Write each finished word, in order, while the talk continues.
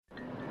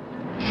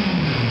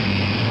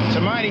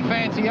mighty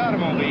fancy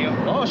automobile.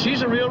 Oh,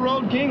 she's a real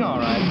road king, all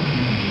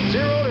right.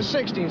 0 to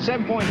 60 in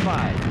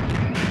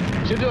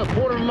 7.5. She'll do a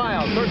quarter of a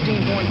mile,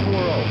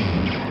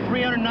 13.40.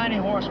 390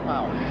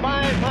 horsepower,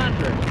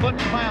 500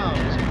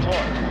 foot-pounds of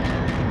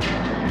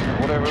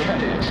torque. Whatever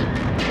that is.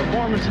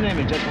 Performance and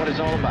image, that's what it's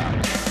all about.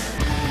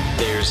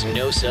 There's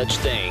no such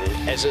thing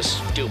as a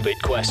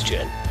stupid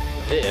question.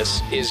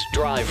 This is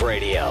Drive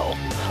Radio.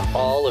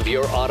 All of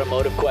your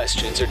automotive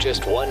questions are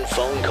just one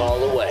phone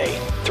call away.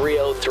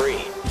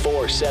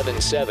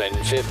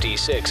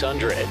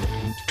 303-477-5600.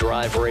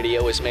 Drive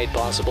Radio is made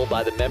possible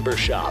by the member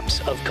shops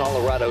of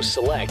Colorado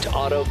Select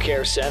Auto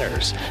Care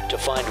Centers. To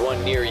find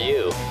one near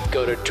you,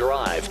 go to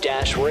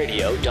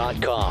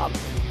drive-radio.com.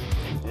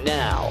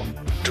 Now,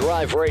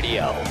 Drive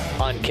Radio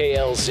on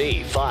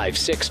KLZ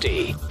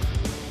 560.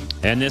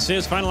 And this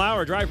is Final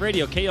Hour, Drive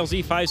Radio,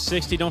 KLZ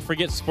 560. Don't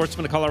forget,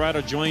 Sportsman of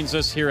Colorado joins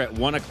us here at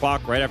 1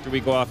 o'clock, right after we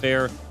go off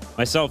air.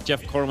 Myself,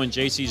 Jeff Corwin,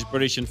 JC's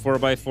British and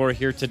 4x4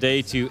 here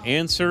today to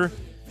answer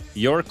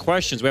your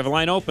questions. We have a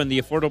line open, the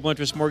Affordable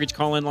Interest Mortgage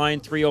call-in line,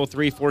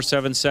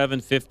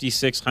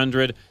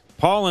 303-477-5600.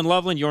 Paul in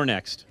Loveland, you're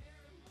next.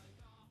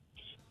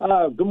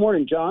 Good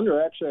morning, John,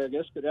 or actually, I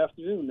guess good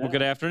afternoon now. Well,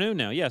 good afternoon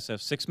now. Yes,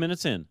 6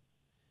 minutes in.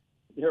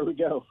 There we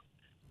go.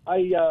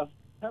 I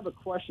have a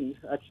question,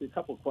 actually a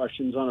couple of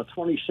questions, on a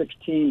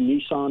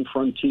 2016 Nissan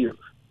Frontier.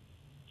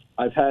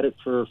 I've had it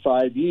for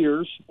 5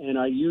 years, and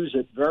I use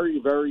it very,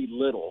 very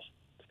little.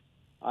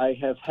 I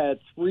have had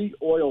 3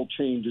 oil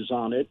changes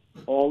on it,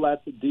 all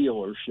at the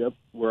dealership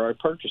where I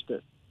purchased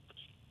it.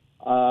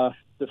 The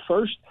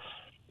first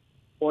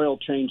oil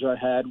change I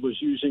had was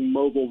using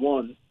Mobil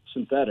 1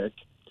 synthetic,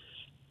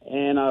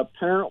 and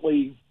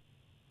apparently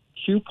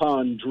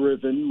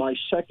coupon-driven, my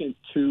second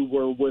 2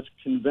 were with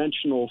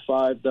conventional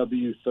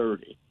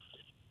 5W30.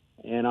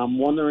 And I'm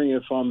wondering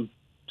if I'm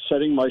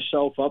setting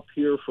myself up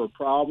here for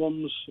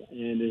problems,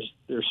 and is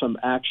there some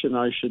action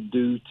I should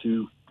do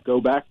to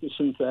go back to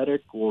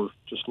synthetic, or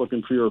just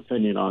looking for your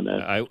opinion on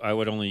that? I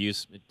would only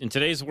use, in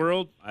today's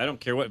world, I don't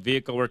care what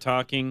vehicle we're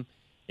talking,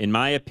 in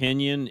my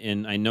opinion,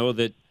 and I know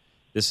that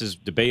this is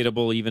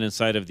debatable even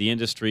inside of the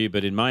industry,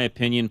 but in my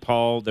opinion,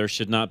 Paul, there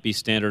should not be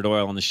standard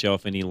oil on the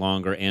shelf any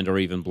longer and or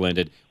even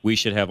blended. We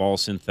should have all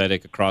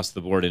synthetic across the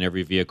board in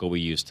every vehicle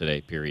we use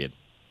today, period.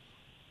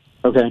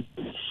 Okay.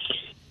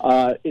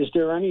 Is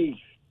there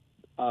any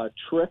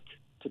trick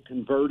to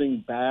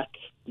converting back?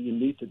 Do you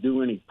need to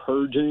do any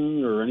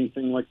purging or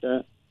anything like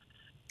that?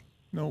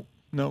 No.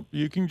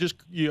 You can just,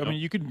 I mean,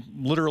 you can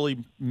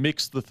literally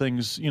mix the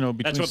things,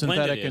 between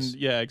synthetic and,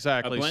 yeah,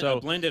 exactly.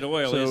 A blended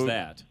oil is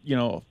that.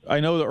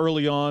 I know that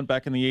early on,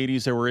 back in the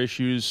 80s, there were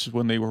issues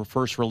when they were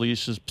first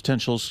released, as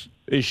potential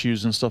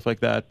issues and stuff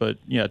like that. But,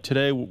 yeah,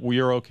 today we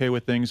are okay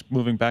with things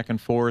moving back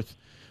and forth.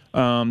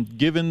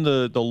 Given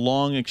the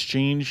long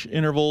exchange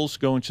intervals,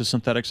 going to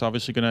synthetics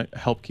obviously going to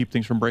help keep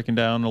things from breaking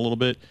down a little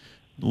bit.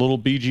 Little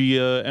BG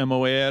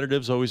MOA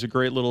additives, always a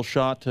great little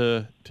shot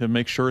to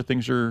make sure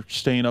things are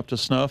staying up to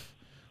snuff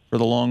for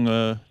the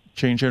long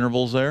change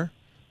intervals there.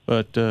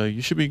 But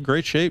you should be in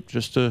great shape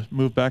just to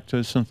move back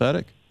to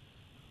synthetic.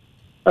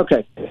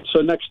 Okay.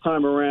 So next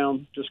time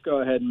around, just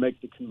go ahead and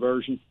make the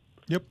conversion.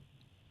 Yep.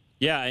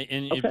 Yeah,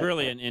 and okay. It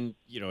really, and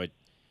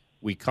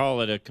we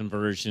call it a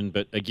conversion,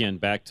 but again,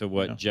 back to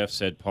what Jeff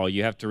said, Paul,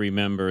 you have to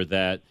remember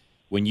that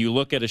when you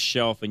look at a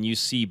shelf and you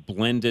see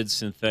blended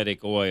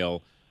synthetic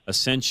oil,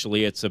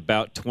 essentially it's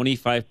about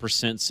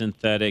 25%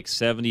 synthetic,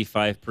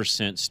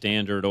 75%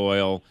 standard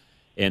oil,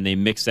 and they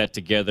mix that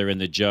together in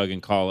the jug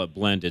and call it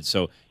blended.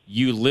 So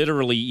you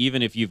literally,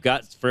 even if you've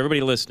got, for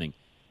everybody listening,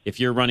 if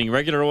you're running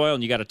regular oil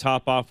and you got to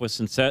top off with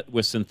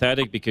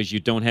synthetic because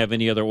you don't have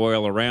any other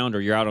oil around,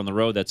 or you're out on the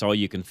road, that's all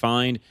you can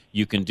find,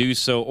 you can do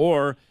so.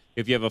 Or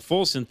if you have a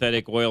full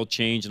synthetic oil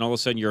change and all of a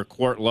sudden you're a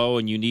quart low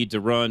and you need to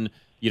run,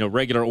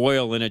 regular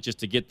oil in it just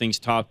to get things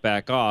topped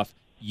back off,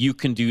 you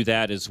can do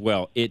that as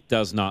well. It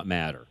does not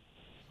matter.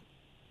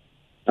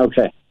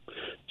 Okay.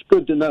 It's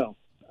good to know.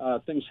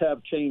 Things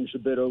have changed a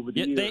bit over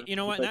the years. You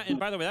know what? And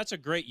by the way, that's a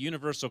great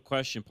universal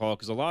question, Paul,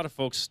 because a lot of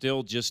folks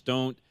still just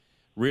don't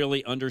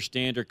really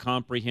understand or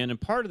comprehend.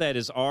 And part of that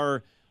is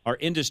our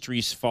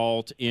industry's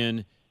fault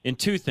in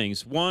 2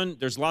 things. One,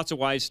 there's lots of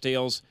wives'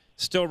 tales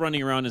still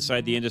running around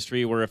inside the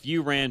industry where if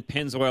you ran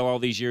Pennzoil all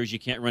these years, you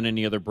can't run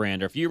any other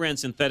brand. Or if you ran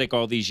synthetic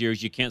all these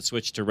years, you can't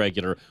switch to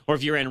regular. Or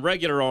if you ran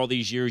regular all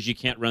these years, you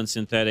can't run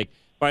synthetic.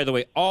 By the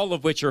way, all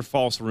of which are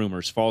false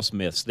rumors, false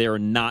myths. They are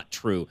not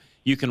true.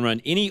 You can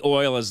run any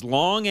oil as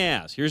long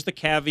as, here's the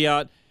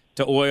caveat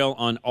to oil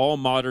on all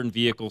modern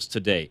vehicles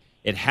today.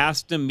 It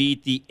has to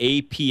meet the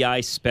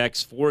API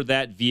specs for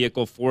that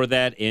vehicle, for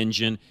that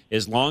engine.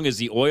 As long as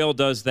the oil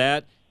does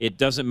that, it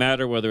doesn't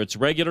matter whether it's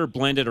regular,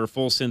 blended, or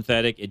full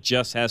synthetic. It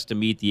just has to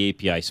meet the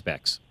API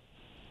specs.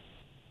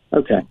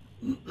 Okay.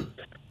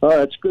 Well,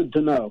 that's good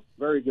to know.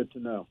 Very good to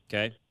know.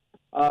 Okay.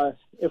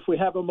 If we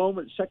have a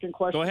moment, second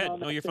question. Go ahead.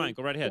 No, you're fine.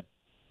 Go right ahead.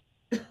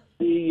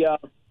 The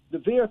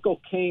vehicle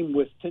came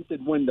with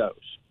tinted windows.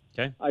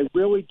 Okay. I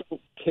really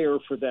don't care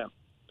for them.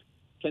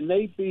 can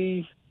they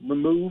be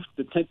removed,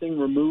 the tinting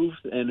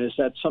removed, and is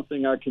that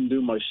something I can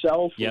do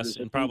myself? Yes,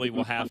 and probably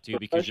will have to,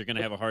 because you're going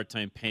to have a hard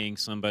time paying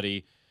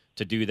somebody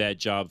to do that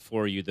job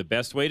for you. The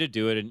best way to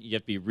do it, and you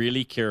have to be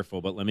really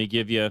careful, but let me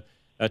give you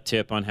a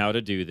tip on how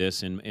to do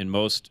this. And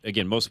most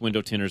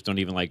window tinters don't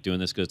even like doing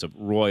this because it's a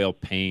royal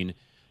pain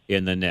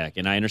in the neck.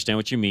 And I understand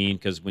what you mean,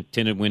 because with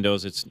tinted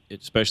windows, it's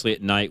especially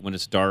at night when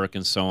it's dark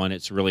and so on,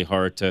 it's really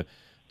hard to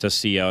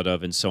see out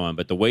of and so on.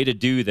 But the way to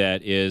do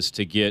that is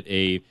to get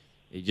you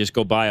just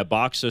go buy a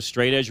box of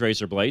straight edge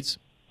razor blades,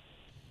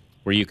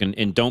 where you can,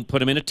 and don't put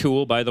them in a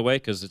tool, by the way,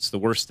 because it's the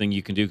worst thing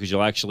you can do, because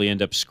you'll actually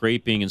end up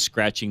scraping and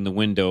scratching the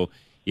window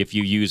if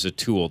you use a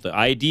tool. The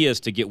idea is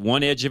to get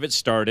one edge of it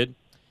started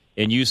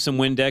and use some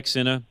Windex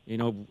in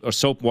a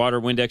soap, water,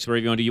 Windex, whatever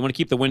you want to do. You want to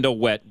keep the window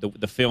wet,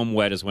 the film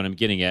wet is what I'm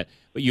getting at,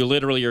 but you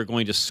literally are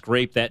going to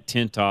scrape that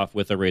tint off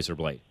with a razor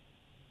blade.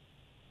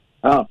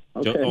 Oh,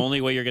 okay. The only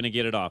way you're going to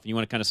get it off. You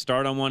want to kind of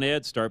start on one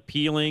edge, start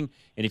peeling,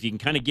 and if you can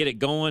kind of get it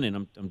going,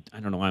 and I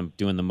don't know why I'm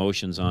doing the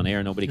motions on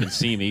air, nobody can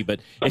see me, but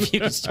if you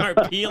can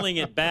start peeling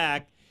it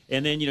back,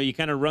 and then, you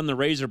kind of run the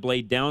razor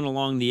blade down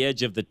along the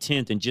edge of the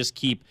tint and just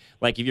keep,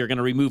 like if you're going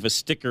to remove a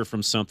sticker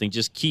from something,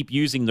 just keep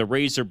using the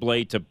razor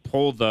blade to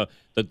pull the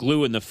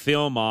glue and the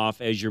film off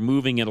as you're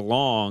moving it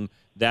along.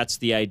 That's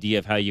the idea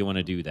of how you want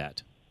to do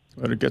that.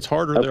 But it gets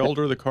harder the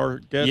older the car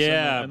gets,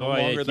 and the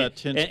longer that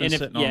tint's been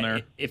sitting on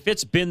there. If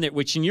it's been there,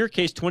 which in your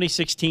case,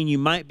 2016, you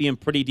might be in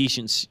pretty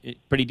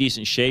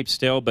decent shape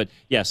still. But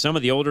yeah, some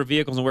of the older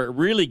vehicles, and where it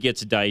really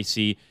gets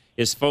dicey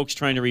is folks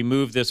trying to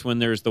remove this when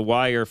there's the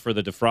wire for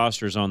the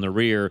defrosters on the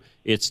rear.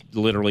 It's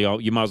literally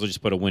you might as well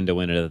just put a window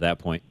in it at that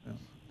point. Yeah.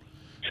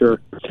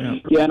 Sure.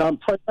 Yeah, and I'm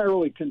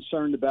primarily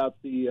concerned about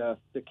the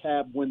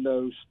cab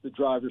windows, the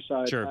driver's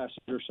side,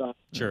 passenger side.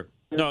 Sure.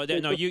 No,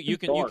 you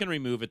can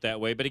remove it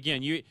that way. But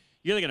again, you're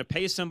either going to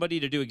pay somebody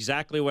to do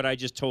exactly what I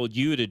just told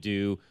you to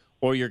do,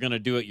 or you're going to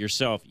do it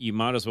yourself. You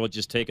might as well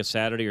just take a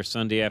Saturday or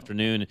Sunday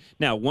afternoon.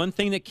 Now, one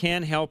thing that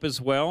can help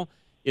as well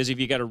is if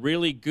you got a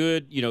really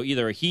good,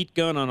 either a heat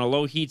gun on a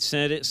low heat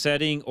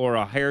setting or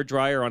a hair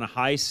dryer on a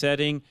high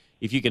setting.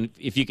 If you can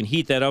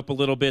heat that up a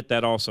little bit,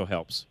 that also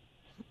helps.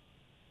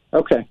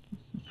 Okay.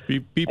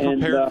 Be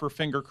prepared for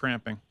finger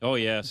cramping. Oh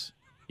yes.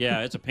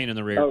 Yeah, it's a pain in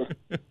the rear. Oh.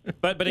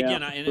 But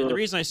again, and the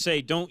reason I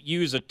say don't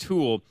use a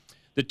tool,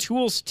 the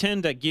tools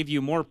tend to give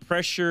you more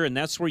pressure, and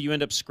that's where you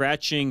end up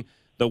scratching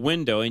the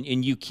window, and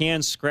you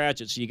can scratch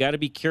it. So you got to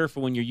be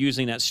careful when you're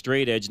using that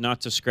straight edge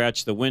not to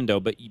scratch the window,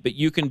 but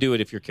you can do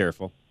it if you're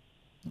careful.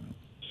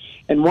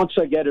 And once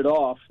I get it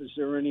off, is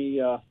there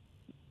any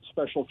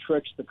special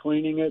tricks to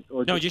cleaning it?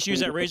 Or no, just use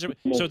that razor.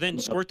 So then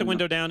squirt the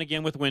window down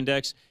again with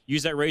Windex.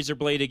 Use that razor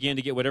blade again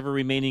to get whatever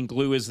remaining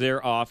glue is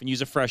there off, and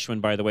use a fresh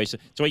one, by the way. So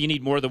that's why you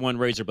need more than one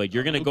razor blade.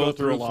 You're going to go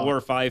through 4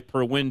 or 5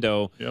 per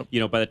window,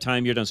 by the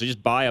time you're done. So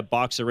just buy a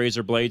box of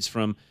razor blades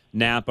from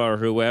Napa or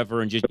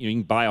whoever, and just you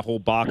can buy a whole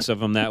box of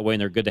them that way,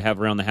 and they're good to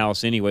have around the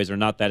house anyways. They're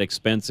not that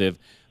expensive.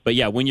 But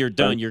yeah, when you're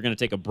done, you're going to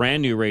take a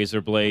brand new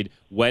razor blade,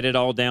 wet it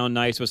all down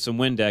nice with some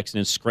Windex, and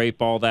then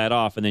scrape all that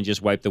off, and then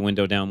just wipe the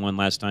window down one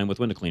last time with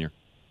window cleaner.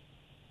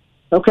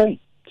 Okay.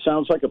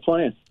 Sounds like a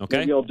plan. Okay.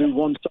 Maybe I'll do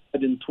one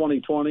side in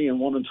 2020 and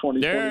one in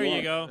 2021. There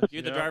you go.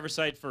 Do the driver's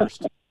side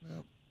first.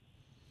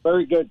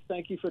 Very good.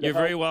 Thank you for the You're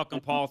help. very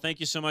welcome, Paul. Thank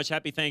you so much.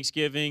 Happy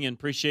Thanksgiving, and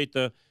appreciate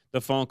the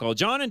phone call.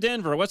 John in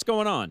Denver, what's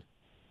going on?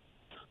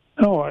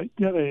 Oh, I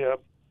got a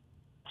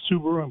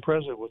Subaru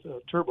Impreza with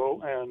a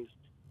turbo, and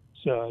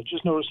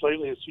just noticed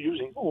lately it's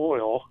using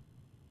oil,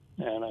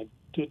 and I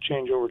did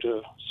change over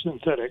to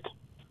synthetic.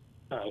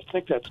 I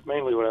think that's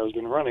mainly what I was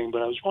been running,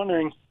 but I was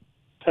wondering,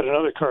 had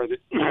another car that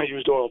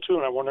used oil too,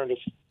 and I'm wondering if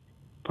the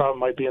problem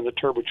might be in the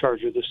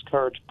turbocharger. This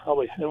car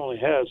probably only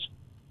has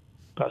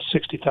about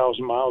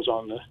 60,000 miles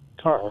on the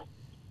car.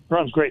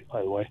 Runs great,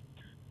 by the way,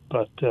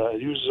 but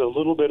it uses a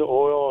little bit of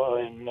oil,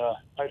 and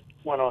I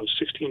went on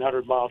a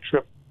 1,600-mile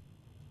trip.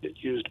 It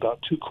used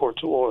about 2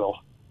 quarts of oil.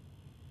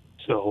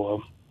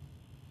 So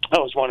I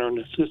was wondering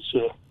if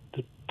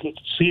the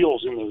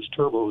seals in those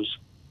turbos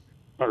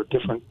are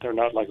different. They're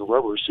not like a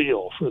rubber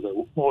seal for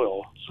the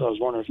oil. So I was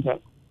wondering if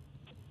that,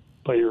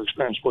 by your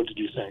experience, what did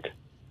you think?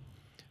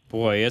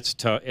 Boy, it's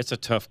tough. It's a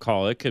tough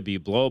call. It could be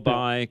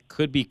blow-by,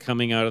 could be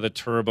coming out of the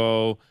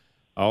turbo.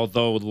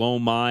 Although low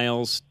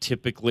miles,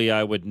 typically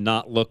I would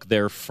not look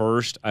there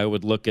first. I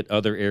would look at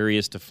other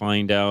areas to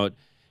find out,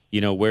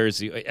 where's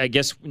the – I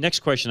guess next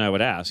question I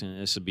would ask, and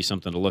this would be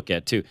something to look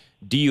at too,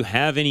 do you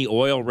have any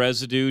oil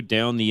residue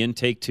down the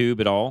intake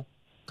tube at all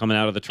coming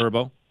out of the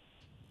turbo?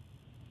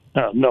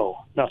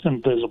 No,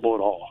 nothing visible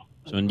at all.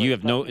 So, and you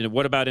have no –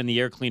 what about in the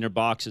air cleaner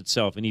box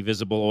itself? Any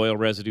visible oil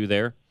residue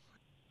there?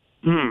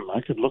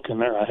 I could look in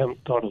there. I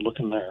haven't thought of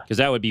looking there. Because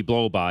that would be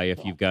blow-by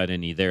if you've got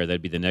any there.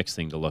 That'd be the next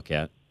thing to look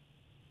at.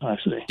 I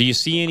see. Do you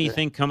see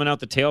anything coming out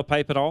the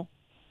tailpipe at all?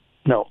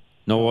 No.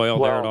 No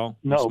oil there at all?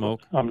 No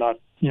smoke? I'm not.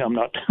 I'm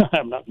not.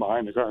 I'm not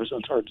behind the car, so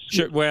it's hard to see.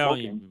 Sure. Well,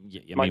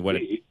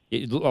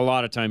 a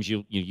lot of times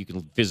you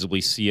can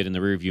visibly see it in the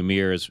rearview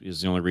mirror.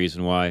 Is the only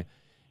reason why.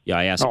 Yeah,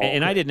 I asked,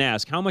 and I didn't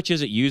ask how much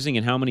is it using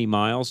and how many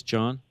miles,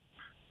 John?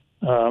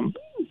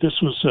 this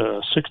was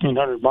a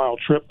 1,600-mile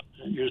trip.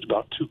 It used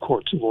about 2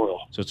 quarts of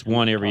oil. So it's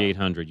 1 every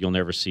 800. You'll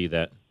never see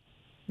that.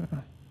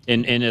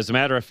 And as a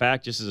matter of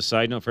fact, just as a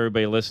side note for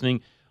everybody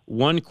listening,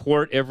 1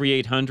 quart every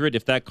 800,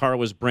 if that car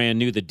was brand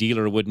new, the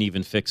dealer wouldn't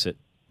even fix it.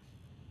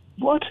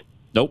 What?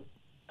 Nope.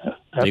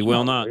 They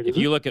will not. Right, if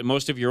you look at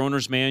most of your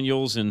owner's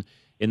manuals and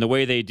the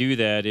way they do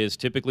that is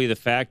typically the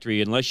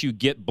factory, unless you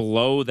get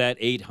below that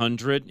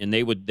 800, and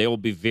they will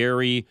be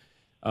very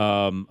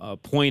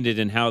pointed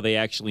in how they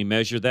actually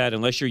measure that.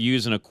 Unless you're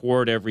using a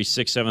quart every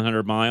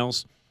 600-700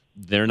 miles,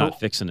 they're not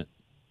fixing it.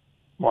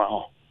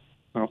 Wow.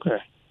 Okay.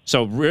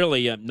 So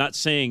really, I'm not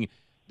saying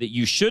that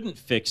you shouldn't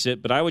fix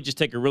it, but I would just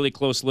take a really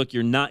close look.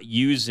 You're not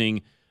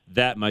using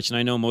that much, and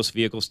I know most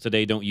vehicles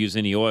today don't use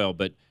any oil,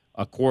 but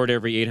a quart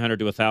every 800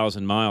 to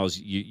 1,000 miles,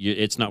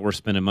 it's not worth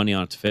spending money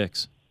on it to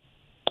fix.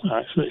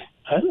 I see.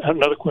 I had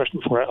another question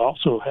for you. I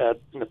also had,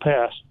 in the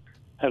past,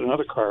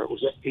 another car. It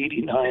was an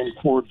 89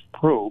 Ford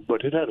Probe,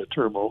 but it had a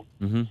turbo.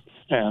 Mm-hmm.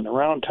 And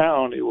around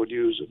town, it would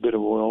use a bit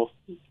of oil,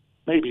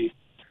 maybe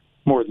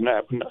more than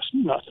that, but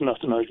not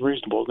nothing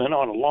unreasonable. Then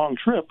on a long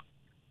trip,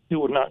 it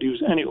would not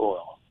use any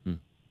oil.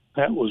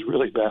 That was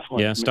really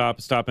baffling. Yeah,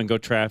 stop and go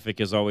traffic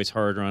is always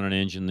harder on an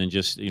engine than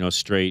just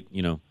straight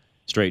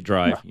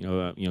drive.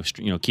 Yeah.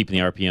 Keeping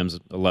the RPMs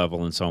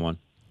level and so on.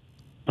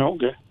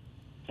 Okay,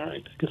 all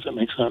right. I guess that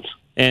makes sense.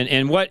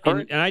 And what?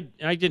 Right. And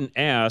I didn't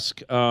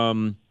ask.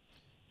 On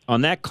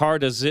that car,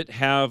 does it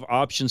have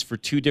options for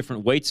 2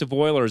 different weights of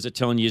oil, or is it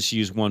telling you just to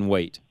use 1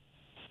 weight?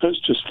 It's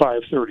just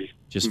 530.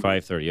 Just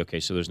 530. Okay,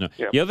 so there's no.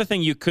 Yep. The other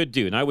thing you could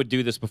do, and I would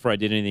do this before I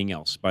did anything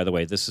else. By the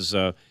way, this is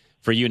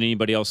for you and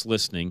anybody else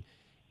listening.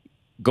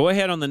 Go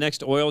ahead on the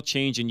next oil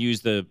change and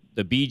use the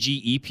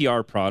BG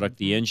EPR product,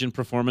 the Engine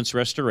Performance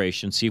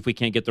Restoration. See if we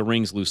can't get the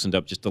rings loosened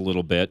up just a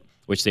little bit,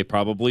 which they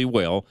probably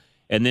will,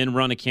 and then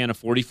run a can of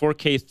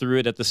 44K through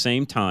it at the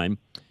same time.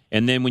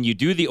 And then when you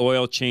do the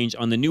oil change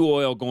on the new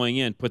oil going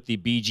in, put the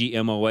BG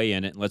MOA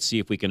in it, and let's see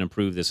if we can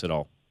improve this at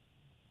all.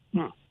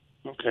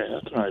 Okay,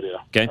 that's an idea.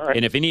 Okay, all right.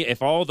 And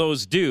if all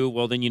those do,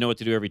 well, then you know what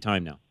to do every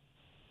time now.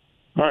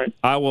 All right.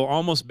 I will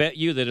almost bet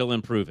you that it'll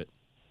improve it.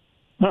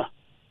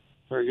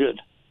 Very good.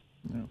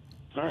 Yeah.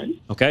 All right.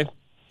 Okay.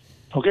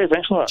 Okay,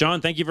 thanks a lot.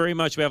 John, thank you very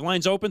much. We have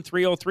lines open,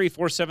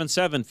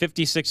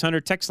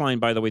 303-477-5600. Text line,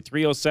 by the way,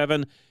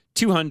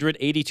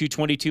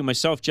 307-200-8222.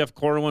 Myself, Jeff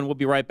Corwin. We'll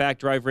be right back.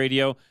 Drive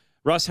Radio.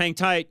 Russ, hang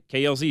tight.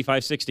 KLZ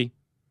 560.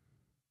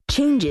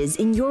 Changes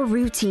in your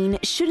routine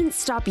shouldn't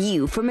stop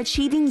you from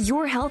achieving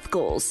your health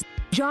goals.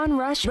 John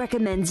Rush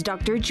recommends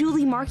Dr.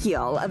 Julie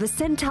Marchiol of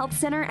Ascent Health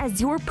Center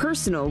as your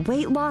personal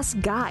weight loss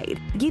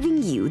guide,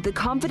 giving you the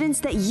confidence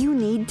that you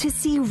need to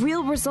see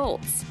real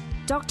results.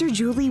 Dr.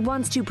 Julie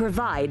wants to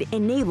provide,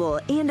 enable,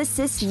 and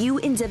assist you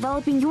in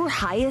developing your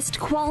highest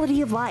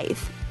quality of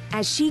life.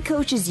 As she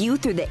coaches you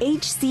through the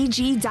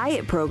HCG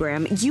diet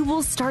program, you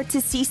will start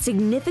to see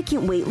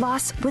significant weight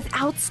loss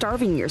without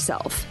starving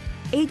yourself.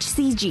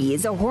 HCG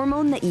is a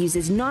hormone that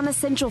uses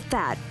non-essential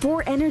fat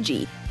for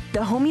energy.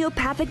 The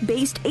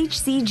homeopathic-based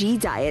HCG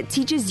diet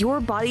teaches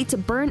your body to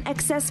burn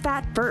excess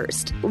fat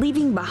first,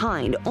 leaving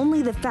behind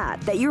only the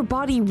fat that your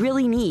body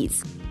really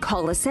needs.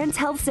 Call Ascent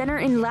Health Center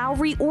in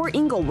Lowry or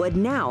Inglewood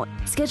now.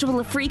 Schedule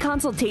a free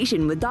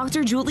consultation with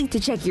Dr. Julie to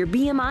check your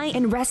BMI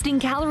and resting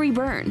calorie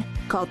burn.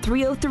 Call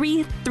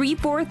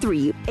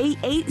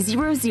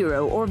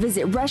 303-343-8800 or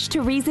visit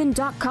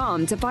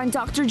rushtoreason.com to find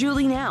Dr.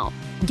 Julie now.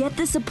 Get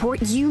the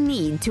support you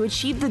need to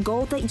achieve the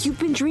goal that you've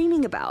been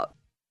dreaming about.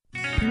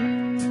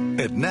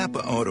 At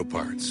Napa Auto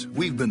Parts,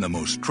 we've been the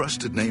most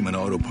trusted name in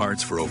auto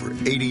parts for over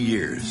 80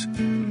 years.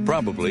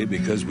 Probably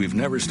because we've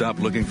never stopped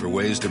looking for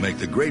ways to make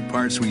the great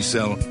parts we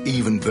sell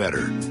even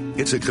better.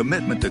 It's a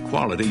commitment to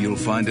quality you'll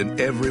find in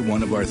every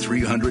one of our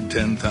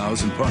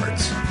 310,000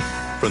 parts.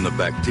 From the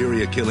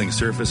bacteria-killing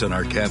surface on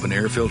our cabin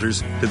air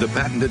filters, to the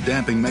patented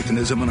damping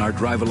mechanism on our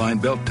drive-align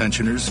belt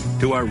tensioners,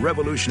 to our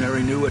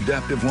revolutionary new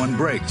Adaptive One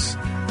brakes.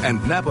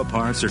 And Napa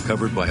parts are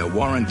covered by a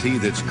warranty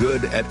that's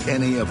good at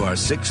any of our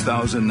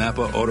 6,000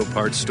 Napa Auto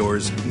Parts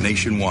stores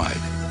nationwide.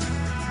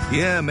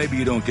 Yeah, maybe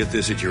you don't get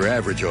this at your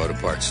average auto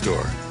parts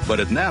store, but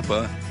at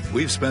Napa,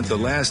 we've spent the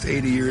last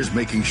 80 years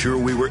making sure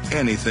we were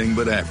anything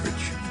but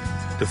average.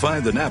 To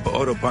find the Napa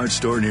Auto Parts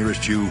store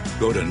nearest you,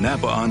 go to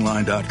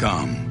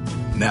NapaOnline.com.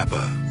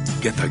 Napa,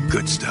 get the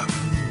good stuff.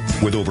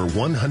 With over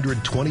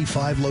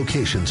 125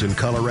 locations in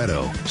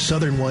Colorado,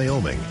 southern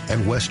Wyoming,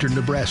 and western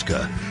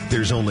Nebraska,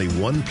 there's only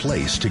one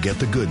place to get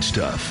the good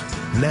stuff: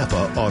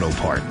 Napa Auto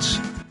Parts.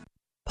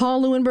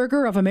 Paul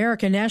Leuenberger of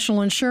American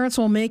National Insurance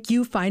will make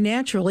you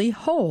financially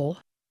whole.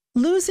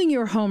 Losing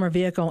your home or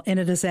vehicle in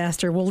a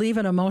disaster will leave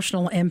an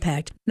emotional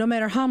impact, no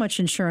matter how much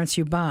insurance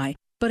you buy,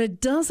 but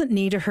it doesn't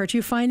need to hurt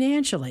you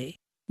financially.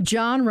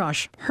 John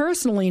Rush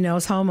personally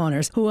knows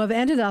homeowners who have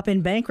ended up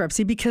in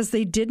bankruptcy because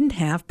they didn't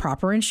have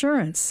proper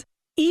insurance.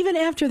 Even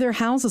after their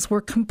houses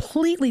were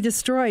completely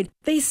destroyed,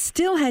 they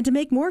still had to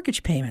make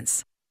mortgage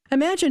payments.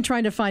 Imagine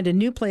trying to find a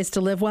new place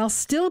to live while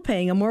still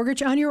paying a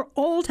mortgage on your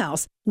old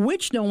house,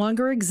 which no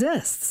longer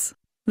exists.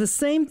 The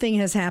same thing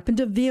has happened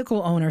to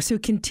vehicle owners who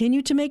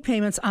continue to make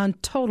payments on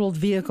totaled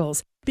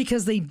vehicles.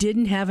 because they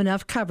didn't have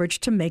enough coverage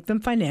to make them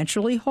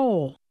financially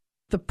whole.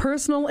 The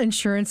personal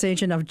insurance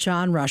agent of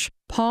John Rush,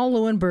 Paul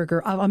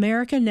Leuenberger of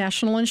American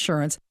National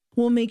Insurance,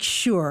 will make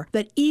sure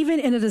that even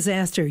in a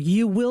disaster,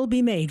 you will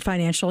be made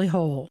financially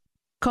whole.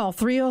 Call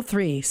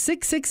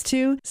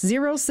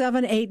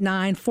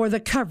 303-662-0789 for the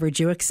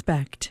coverage you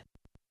expect.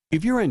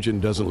 If your engine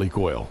doesn't leak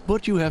oil,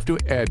 but you have to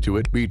add to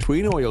it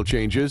between oil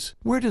changes,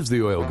 where does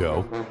the oil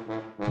go?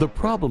 The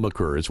problem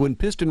occurs when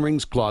piston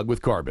rings clog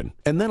with carbon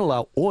and then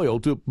allow oil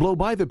to blow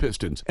by the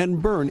pistons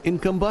and burn in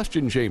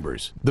combustion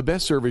chambers. The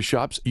best service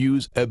shops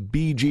use a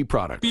BG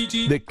product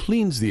that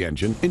cleans the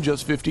engine in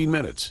just 15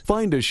 minutes.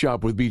 Find a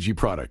shop with BG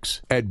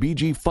products at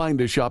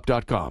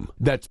bgfindashop.com.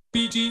 That's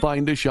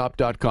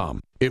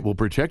bgfindashop.com. It will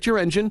protect your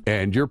engine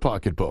and your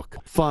pocketbook.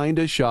 Find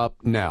a shop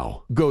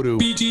now. Go to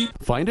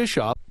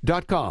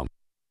bgfindashop.com.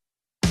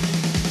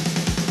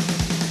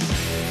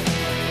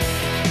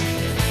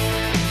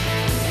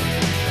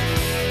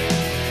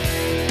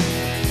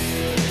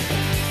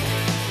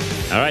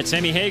 All right,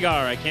 Sammy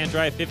Hagar, I Can't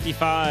Drive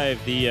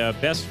 55, the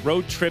best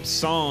road trip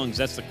songs.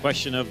 That's the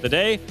question of the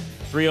day.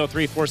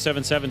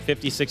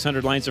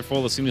 303-477-5600. Lines are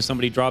full as soon as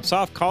somebody drops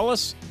off. Call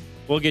us.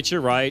 We'll get you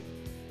right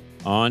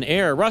on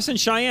air. Russ and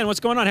Cheyenne,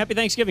 what's going on? Happy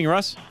Thanksgiving,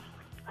 Russ.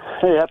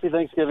 Hey, happy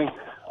Thanksgiving.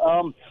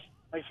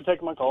 Thanks for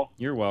taking my call.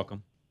 You're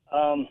welcome.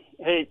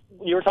 Hey,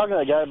 you were talking to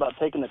that guy about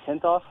taking the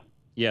tint off.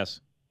 Yes.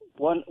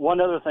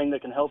 One other thing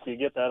that can help you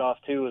get that off,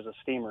 too, is a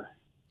steamer.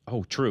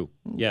 Oh, true.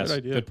 Yes,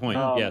 good point.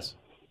 Yes.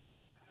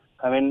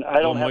 I mean, I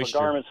don't have moisture.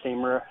 a garment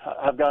steamer.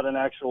 I've got an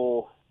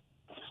actual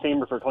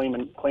steamer for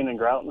cleaning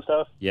grout and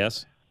stuff.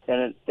 Yes.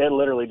 And it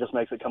literally just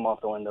makes it come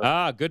off the window.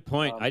 Ah, good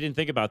point. I didn't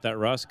think about that,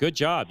 Russ. Good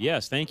job.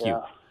 Yes, thank you.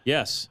 Yeah.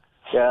 Yes.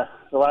 Yeah,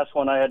 the last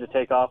one I had to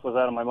take off was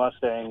out of my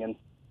Mustang, and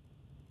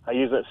I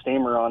used that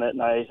steamer on it,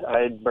 and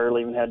I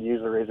barely even had to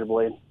use the razor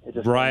blade. It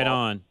just right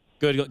on.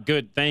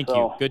 Good. Thank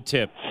you. Good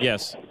tip.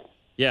 Yes.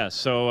 Yes.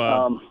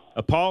 So,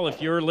 Paul,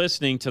 if you're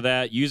listening to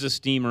that, use a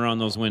steamer on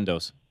those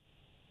windows.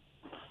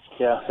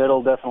 Yeah,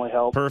 it'll definitely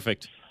help.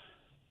 Perfect.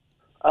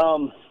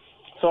 So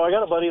I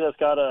got a buddy that's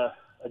got a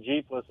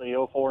Jeep with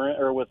the 04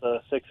 or with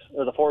the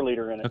 4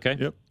 liter in it. Okay.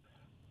 Yep.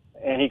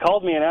 And he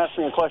called me and asked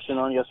me a question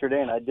on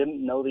yesterday, and I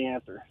didn't know the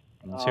answer.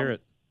 Let's hear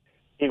it.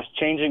 He was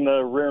changing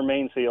the rear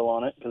main seal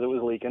on it because it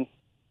was leaking.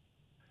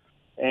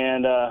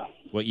 And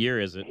what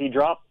year is it? He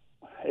dropped.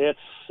 It's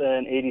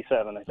an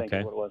 87, I think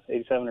is what it was,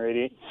 87 or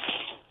 88.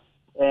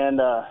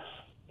 And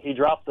he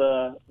dropped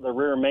the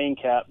rear main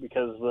cap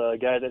because the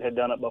guy that had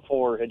done it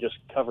before had just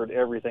covered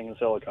everything in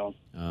silicone.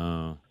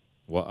 Oh,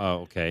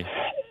 well, okay.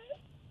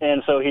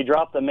 And so he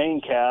dropped the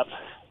main cap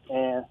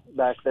and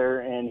back there,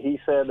 and he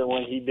said that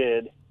when he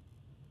did,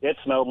 it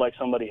smelled like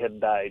somebody had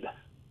died.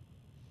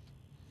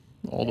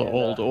 All the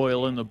old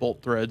oil in the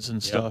bolt threads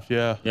and stuff,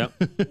 yeah. Yep.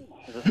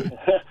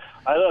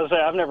 I was say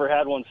I've never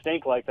had one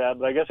stink like that,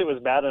 but I guess it was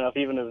bad enough.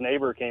 Even his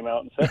neighbor came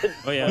out and said,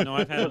 "Oh yeah, no,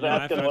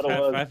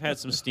 I've had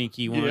some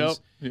stinky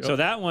ones." Yep. So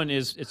that one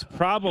that's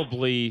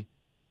probably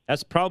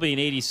an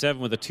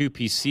 87 with a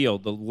 2-piece seal.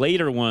 The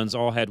later ones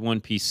all had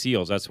 1-piece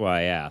seals. That's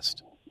why I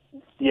asked.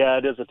 Yeah,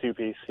 it is a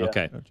 2-piece. Yeah.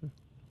 Okay. Gotcha.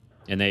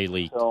 And they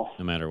leaked no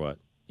matter what,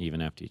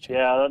 even after you changed.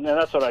 Yeah, and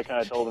that's what I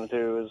kind of told him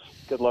too. Is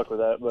good luck with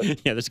that. But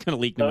yeah, that's going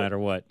to leak no matter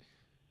what.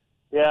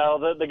 Yeah,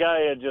 the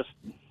guy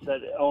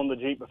that owned the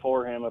Jeep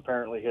before him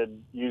apparently had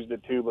used a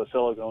tube of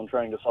silicone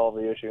trying to solve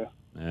the issue.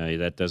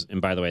 That does, and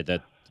by the way,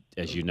 that,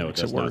 as you know, it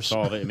does not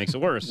solve it. It makes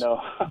it worse.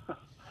 No.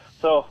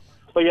 So,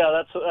 but yeah,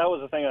 that was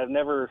the thing. I've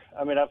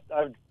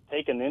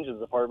taken engines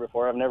apart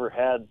before. I've never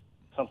had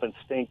something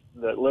stink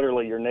that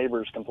literally your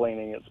neighbor's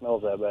complaining it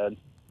smells that bad.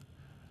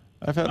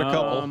 I've had a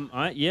couple.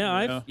 I've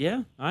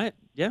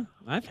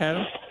had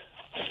them.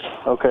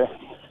 Okay.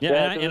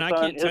 Yeah, and I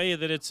can't tell you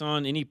that it's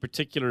on any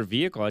particular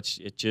vehicle.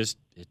 It just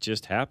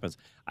happens.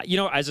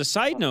 As a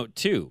side note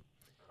too,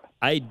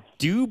 I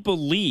do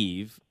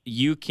believe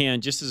you can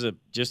just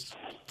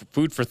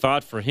food for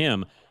thought for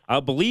him.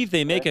 I believe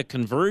they make a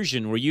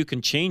conversion where you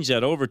can change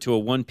that over to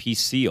a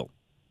 1-piece seal.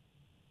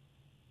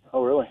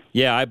 Oh, really?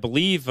 Yeah, I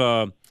believe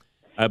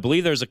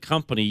there's a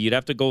company. You'd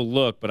have to go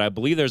look, but I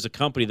believe there's a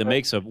company that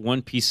makes a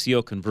 1-piece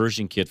seal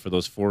conversion kit for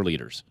those 4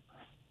 liters.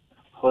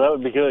 Well, that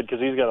would be good because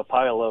he's got a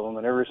pile of them,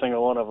 and every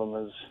single one of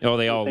them is. Oh,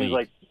 they all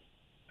leak.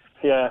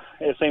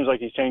 It seems like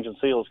he's changing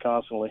seals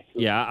constantly.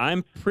 Yeah,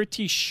 I'm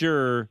pretty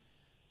sure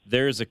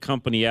there's a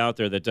company out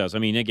there that does. I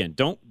mean, again,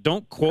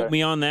 don't quote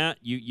me on that.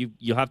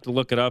 You'll have to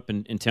look it up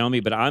and tell me,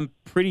 but I'm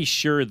pretty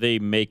sure they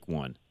make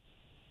one.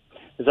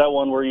 Is that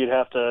one where you'd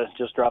have to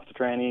just drop the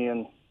tranny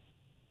and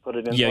put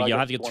it in? Yeah, you'll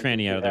have to get the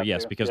tranny out of there,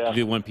 yes, because to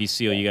do 1-piece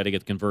seal, you got to get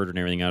the converter and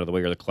everything out of the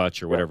way, or the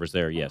clutch or whatever's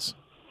there, yes.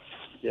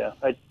 Yeah,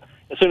 as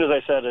soon as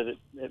I said it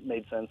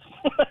made sense.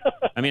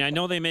 I mean, I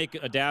know they make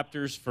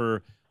adapters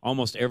for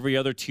almost every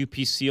other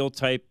 2-piece seal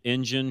type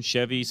engine,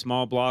 Chevy,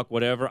 small block,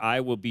 whatever. I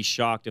will be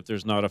shocked if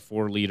there's not a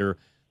 4-liter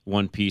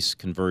 1-piece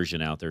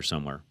conversion out there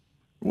somewhere.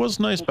 It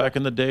was nice back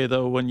in the day,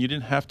 though, when you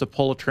didn't have to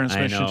pull a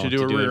transmission to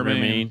do a rear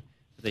main.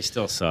 They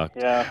still sucked.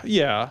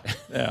 Yeah.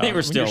 They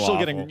were still You're still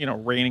awful.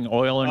 getting raining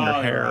oil in your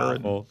hair.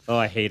 Oh,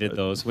 I hated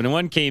those. When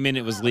one came in,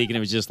 it was leaking. It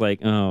was just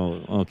like,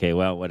 oh, okay,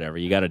 well, whatever.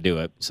 You got to do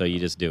it, so you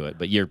just do it.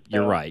 But you're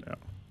right. Yeah.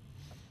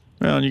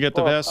 Well, and you get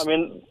the vest. I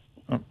mean,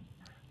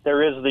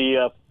 there is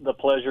the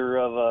pleasure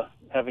of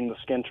having the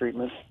skin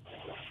treatment.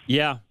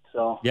 Yeah.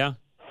 So. Yeah.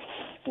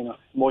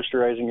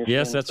 Moisturizing your skin.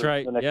 Yes, that's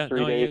right. The next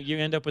 3 days. You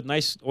end up with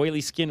nice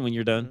oily skin when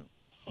you're done.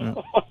 Yeah.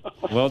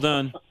 Well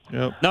done.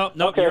 Yep. No,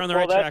 okay, you're on the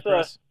right track,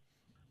 Russ.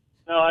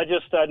 No, I'd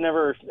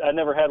never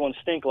had one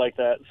stink like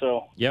that.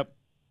 So. Yep,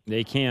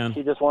 they can.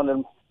 He just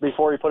wanted,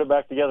 before he put it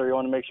back together, he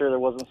wanted to make sure there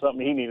wasn't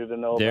something he needed to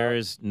know. There about.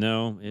 is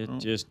no. It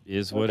just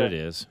is what it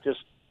is.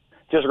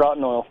 Just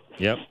rotten oil.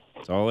 Yep,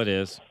 that's all it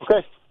is.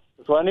 Okay,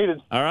 that's what I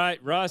needed. All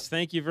right, Russ,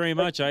 thank you very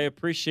much. I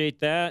appreciate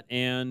that.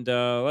 And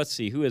let's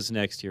see, who is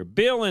next here?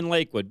 Bill in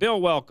Lakewood. Bill,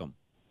 welcome.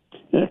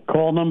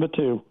 Call number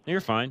 2. You're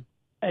fine.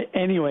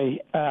 Anyway,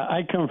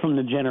 I come from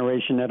the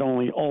generation that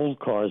only old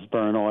cars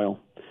burn oil.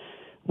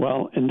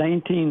 Well, in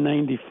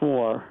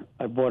 1994,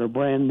 I bought a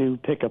brand new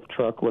pickup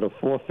truck with a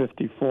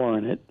 454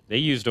 in it. They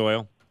used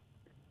oil.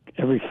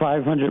 Every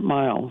 500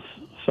 miles.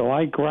 So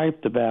I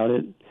griped about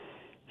it.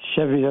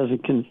 Chevy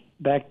doesn't,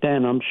 back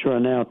then, I'm sure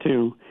now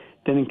too,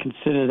 didn't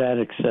consider that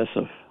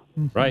excessive.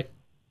 Right.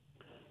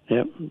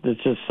 Yep.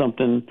 It's just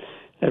something,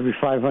 every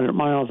 500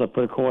 miles, I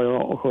put a quart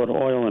of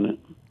oil in it.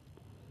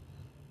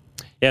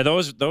 Yeah,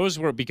 those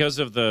were because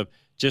of the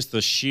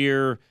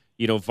sheer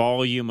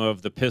volume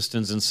of the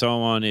pistons and so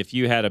on. If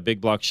you had a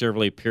big block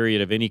Chevrolet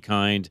period of any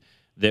kind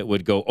that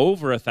would go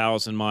over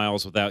 1,000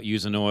 miles without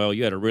using oil,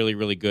 you had a really,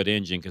 really good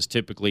engine because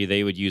typically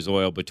they would use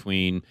oil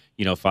between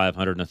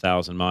 500 and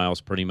 1,000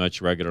 miles pretty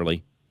much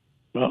regularly.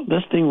 Well,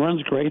 this thing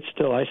runs great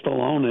still. I still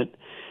own it.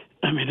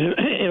 I mean,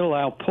 it'll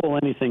outpull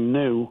anything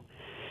new.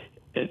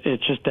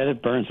 It's just that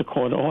it burns a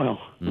quart of oil.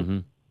 Mm-hmm.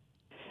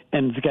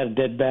 And it's got a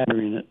dead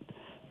battery in it.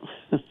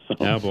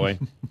 Oh, boy.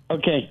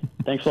 Okay.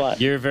 Thanks a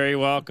lot. You're very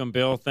welcome,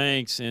 Bill.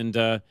 Thanks. And,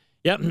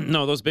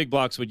 those big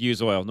blocks would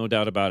use oil, no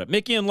doubt about it.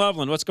 Mickey and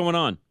Loveland, what's going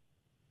on?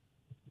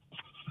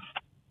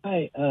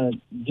 Hi,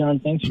 John.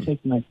 Thanks for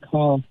taking my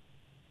call.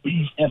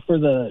 And for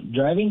the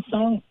driving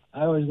song,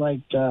 I always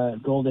liked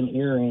Golden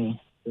Earring,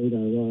 Radar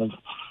Love.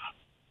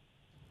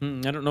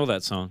 I don't know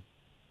that song.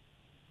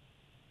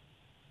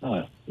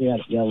 Oh, yeah,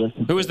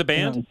 listen. Who was the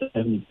band?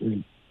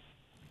 73.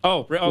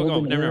 Oh,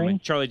 never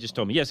mind. Charlie just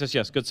told me.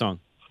 Yes. Good song.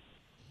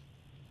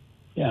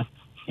 Yeah.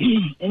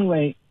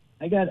 Anyway,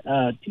 I got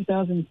a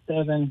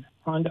 2007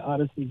 Honda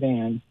Odyssey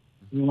van.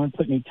 We want to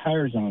put new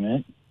tires on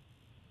it.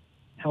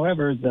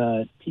 However,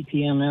 the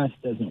TPMS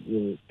doesn't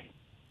work.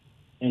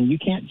 And you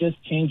can't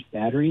just change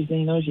batteries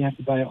in those. You have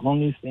to buy all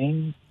new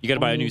things. You got to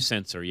buy a new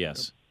sensor,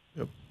 yes.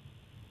 Yep.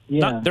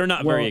 Yeah. They're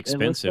not very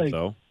expensive,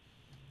 though.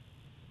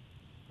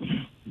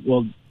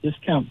 Well,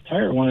 Discount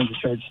Tire wanted to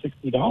charge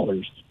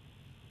 $60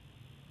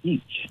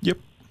 each. Yep.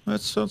 That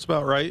sounds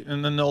about right.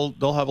 And then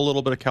they'll have a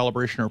little bit of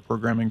calibration or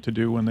programming to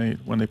do when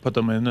they put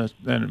them in, and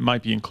it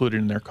might be included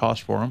in their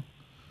cost for them.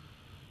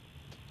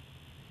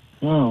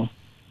 Oh,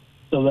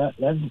 so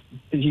that's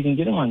because you can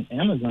get them on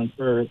Amazon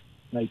for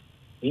like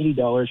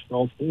 $80 for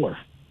all 4.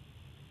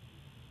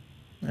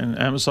 And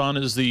Amazon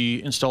is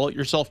the install it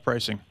yourself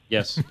pricing.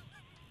 Yes.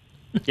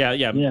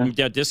 Yeah.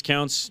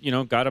 Discounts,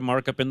 got a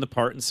markup in the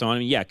part and so on. I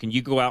mean, can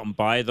you go out and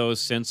buy those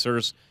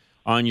sensors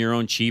on your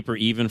own cheap or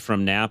even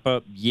from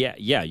Napa?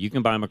 Yeah, you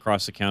can buy them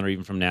across the counter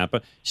even from Napa.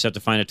 You just have to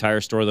find a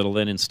tire store that'll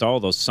then install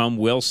those. Some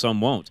will,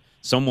 some won't.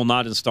 Some will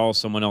not install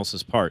someone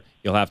else's part.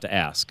 You'll have to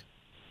ask.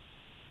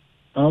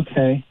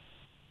 Okay.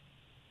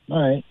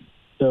 All right.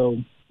 So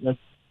that's...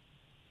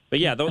 But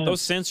yeah,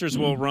 those sensors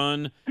will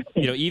run,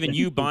 even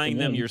you buying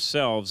them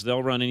yourselves,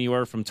 they'll run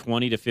anywhere from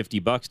 $20 to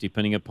 $50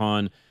 depending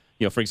upon,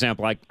 for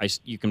example,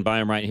 you can buy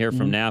them right here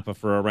from Napa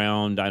for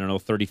around, I don't know,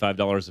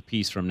 $35 a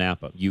piece from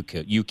Napa. You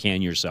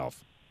can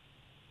yourself.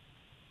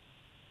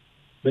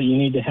 But you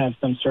need to have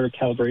some sort of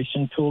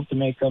calibration tool to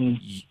make them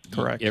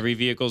correct. Every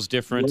vehicle's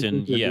different,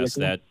 and yes,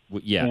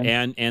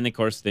 and of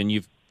course, then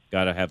you've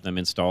got to have them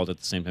installed at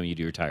the same time you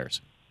do your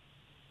tires.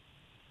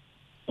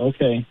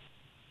 Okay.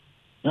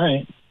 All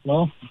right.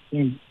 Well,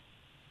 I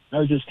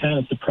was just kind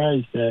of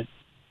surprised that.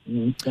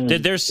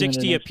 Did their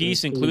 60 a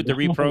piece include the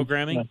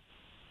reprogramming?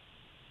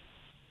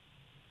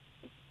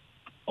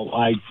 Oh,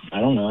 I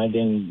don't know. I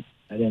didn't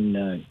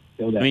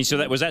go that. I mean,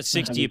 so was that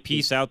 60 a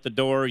piece out the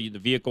door? The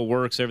vehicle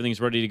works, everything's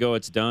ready to go,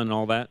 it's done, and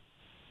all that.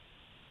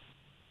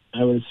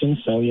 I would assume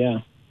so. Yeah.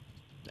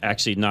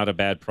 Actually, not a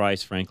bad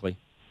price, frankly.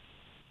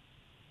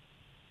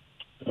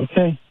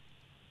 Okay.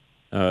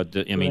 I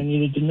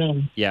needed to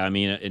know. Yeah, I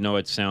mean, I know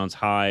it sounds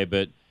high,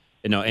 but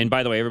and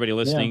by the way, everybody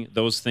listening,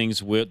 those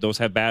things those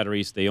have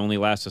batteries. They only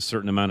last a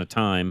certain amount of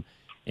time,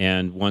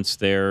 and once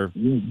they're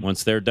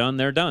done,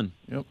 they're done.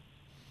 Yep.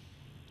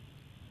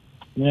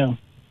 Yeah.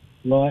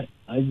 Well,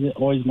 I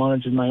always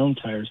monitored my own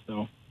tires,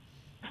 though.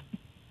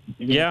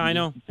 Yeah, I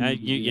know.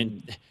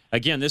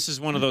 Again, this is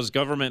one of those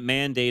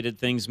government-mandated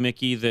things,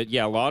 Mickey, that,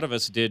 a lot of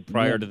us did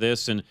prior to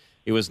this, and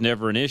it was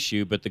never an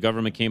issue, but the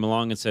government came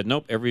along and said,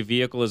 nope, every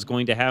vehicle is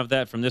going to have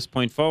that from this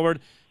point forward.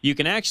 You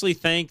can actually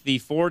thank the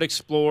Ford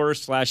Explorer /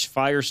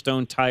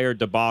 Firestone tire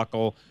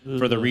debacle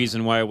for the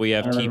reason why we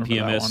have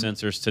TPMS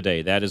sensors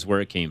today. That is where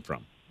it came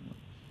from.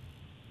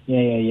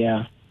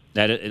 Yeah.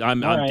 I'm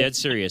dead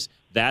serious.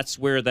 That's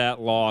where that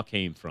law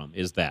came from,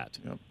 is that.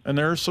 Yep. And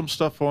there's some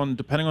stuff on,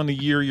 depending on the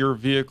year, your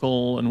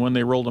vehicle, and when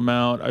they rolled them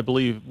out, I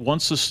believe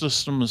once the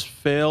system has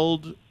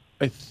failed,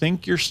 I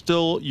think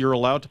you're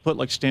allowed to put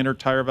like standard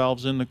tire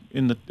valves in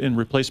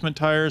replacement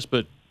tires,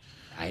 but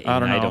I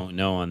don't know. I don't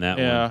know on that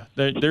one. Yeah,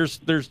 there's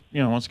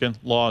once again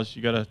laws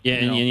you got to.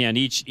 And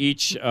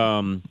each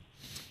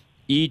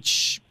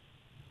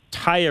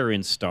tire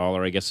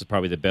installer, I guess is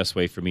probably the best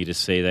way for me to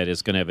say that,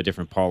 is going to have a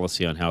different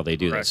policy on how they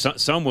do that.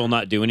 Some will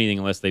not do anything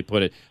unless they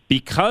put it,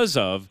 because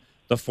of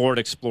the Ford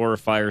Explorer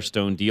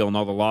Firestone deal and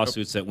all the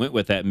lawsuits that went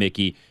with that,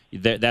 Mickey.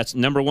 That's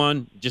number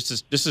one. This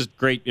is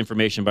great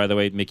information, by the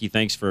way, Mickey.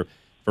 Thanks for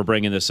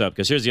bringing this up,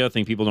 because here's the other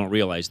thing people don't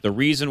realize. The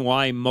reason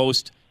why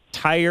most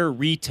tire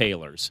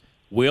retailers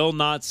will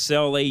not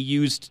sell a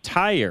used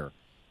tire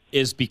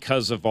is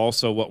because of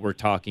also what we're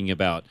talking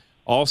about.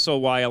 Also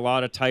why a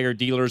lot of tire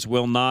dealers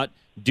will not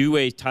do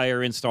a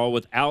tire install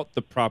without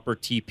the proper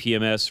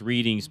TPMS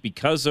readings,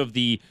 because of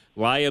the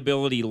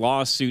liability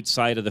lawsuit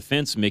side of the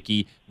fence,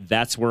 Mickey.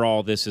 That's where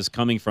all this is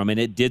coming from, and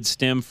it did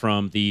stem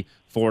from the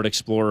Ford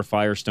Explorer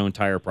Firestone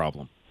tire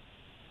problem.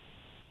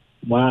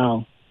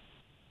 Wow.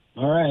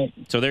 All right.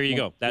 So there you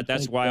go.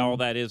 That's why all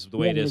that is the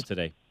way it is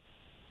today.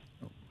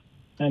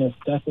 Kind of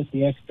stuck with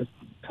the extra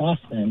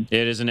cost then.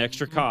 It is an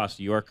extra cost.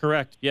 You are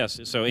correct. Yes.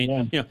 So,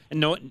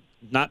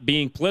 not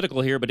being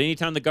political here, but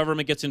anytime the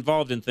government gets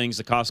involved in things,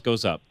 the cost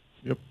goes up.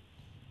 Yep.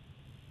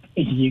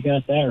 You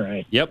got that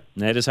right. Yep.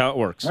 That is how it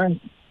works. All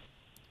right.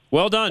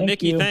 Well done,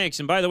 Mickey. Thanks.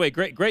 And by the way,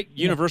 great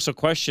universal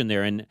question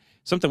there, and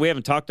something we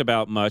haven't talked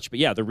about much. But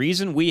the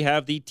reason we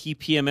have the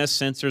TPMS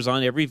sensors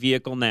on every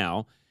vehicle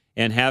now,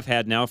 and have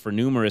had now for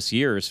numerous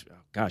years.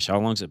 Gosh, how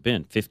long has it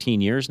been?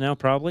 15 years now,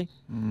 probably?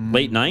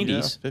 Late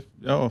 90s.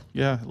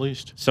 At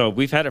least. So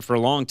we've had it for a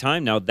long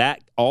time now.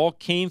 That all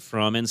came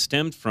from and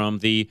stemmed from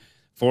the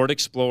Ford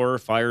Explorer,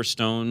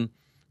 Firestone,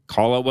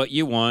 call it what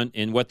you want,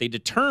 and what they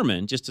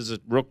determined, just as a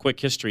real quick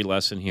history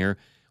lesson here,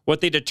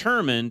 what they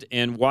determined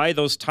and why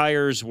those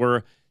tires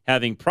were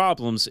having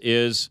problems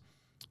is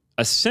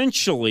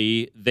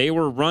essentially they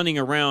were running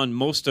around,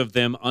 most of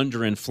them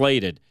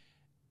underinflated.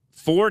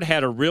 Ford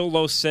had a real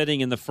low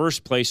setting in the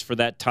first place for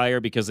that tire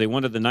because they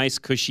wanted the nice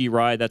cushy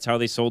ride. That's how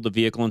they sold the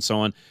vehicle and so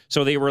on.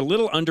 So they were a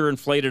little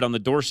underinflated on the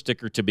door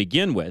sticker to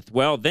begin with.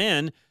 Well,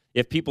 then,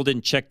 if people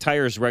didn't check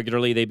tires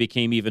regularly, they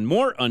became even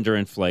more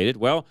underinflated.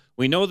 Well,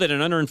 we know that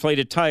an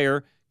underinflated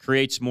tire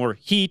creates more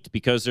heat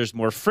because there's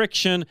more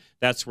friction.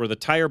 That's where the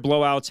tire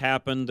blowouts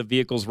happen. The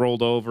vehicle's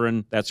rolled over,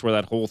 and that's where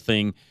that whole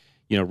thing,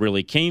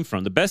 really came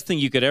from. The best thing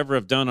you could ever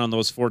have done on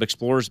those Ford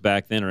Explorers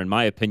back then, or in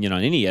my opinion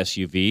on any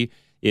SUV,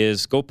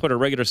 is go put a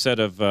regular set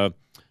of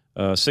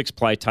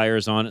 6-ply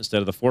tires on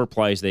instead of the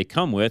 4-plies they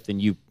come with,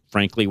 and you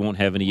frankly won't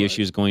have any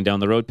issues going down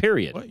the road,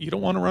 period. What? You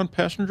don't want to run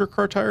passenger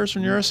car tires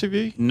in your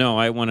SUV? No,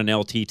 I want an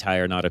LT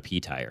tire, not a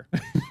P tire.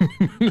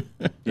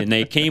 And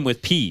they came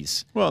with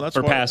Ps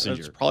for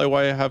passenger. That's probably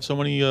why I have so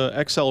many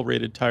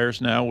XL-rated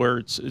tires now, where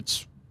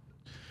it's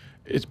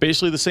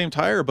basically the same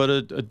tire, but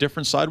a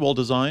different sidewall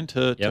design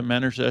to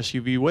manage the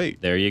SUV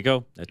weight. There you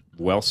go.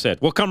 Well said.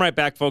 We'll come right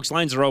back, folks.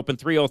 Lines are open,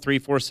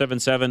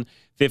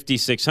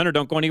 303-477-5600.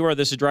 Don't go anywhere.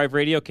 This is Drive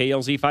Radio,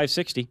 KLZ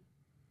 560.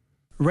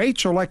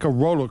 Rates are like a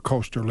roller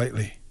coaster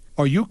lately.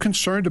 Are you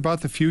concerned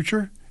about the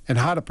future and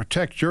how to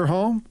protect your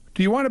home?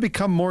 Do you want to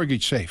become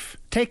mortgage safe?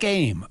 Take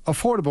AIM,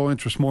 Affordable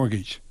Interest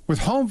Mortgage. With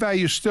home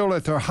values still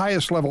at their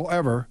highest level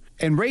ever,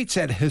 and rates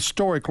at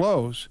historic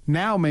lows,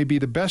 now may be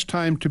the best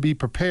time to be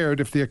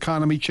prepared if the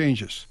economy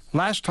changes.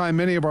 Last time,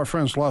 many of our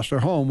friends lost their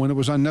home when it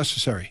was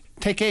unnecessary.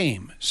 Take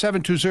AIM,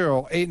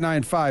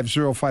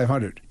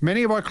 720-895-0500.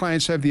 Many of our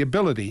clients have the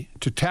ability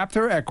to tap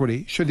their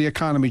equity should the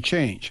economy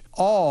change,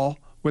 all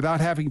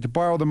without having to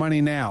borrow the money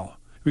now.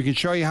 We can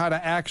show you how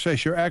to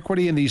access your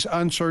equity in these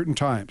uncertain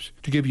times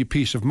to give you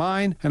peace of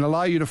mind and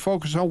allow you to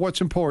focus on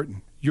what's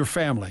important. Your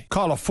family.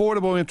 Call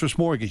Affordable Interest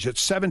Mortgage at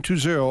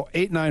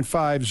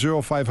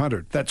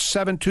 720-895-0500. That's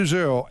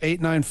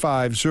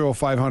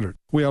 720-895-0500.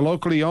 We are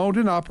locally owned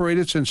and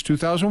operated since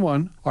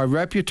 2001. Our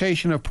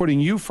reputation of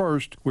putting you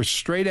first with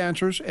straight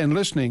answers and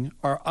listening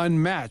are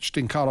unmatched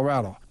in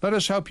Colorado. Let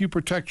us help you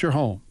protect your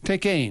home.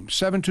 Take AIM,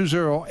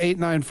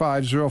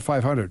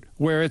 720-895-0500,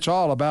 where it's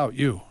all about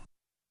you.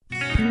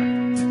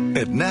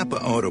 At Napa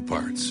Auto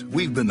Parts,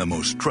 we've been the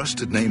most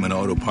trusted name in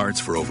auto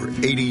parts for over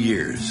 80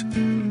 years.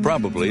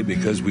 Probably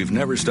because we've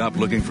never stopped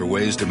looking for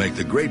ways to make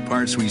the great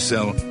parts we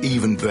sell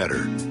even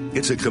better.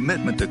 It's a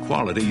commitment to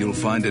quality you'll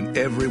find in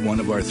every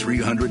one of our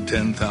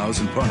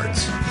 310,000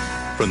 parts.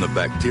 From the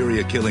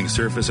bacteria-killing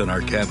surface on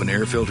our cabin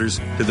air filters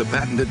to the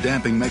patented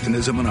damping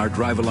mechanism on our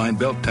drive-align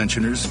belt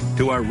tensioners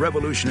to our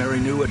revolutionary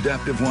new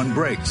Adaptive One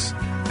brakes.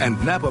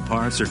 And Napa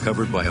parts are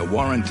covered by a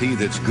warranty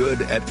that's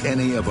good at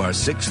any of our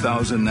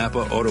 6,000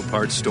 Napa Auto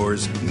Parts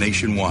stores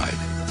nationwide.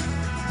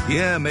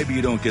 Yeah, maybe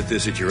you don't get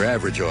this at your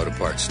average auto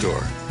parts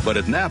store, but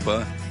at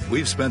Napa,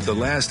 we've spent the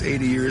last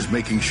 80 years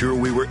making sure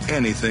we were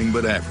anything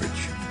but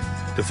average.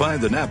 To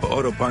find the Napa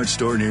Auto Parts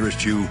store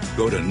nearest you,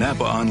 go to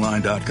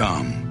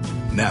NapaOnline.com.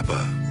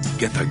 Napa,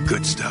 get the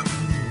good stuff.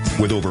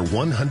 With over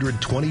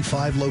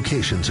 125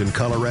 locations in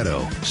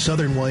Colorado,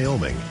 southern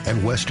Wyoming,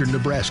 and western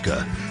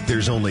Nebraska,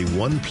 there's only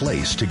one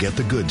place to get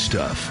the good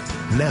stuff.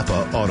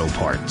 Napa Auto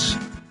Parts.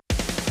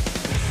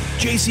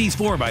 JC's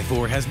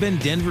 4x4 has been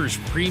Denver's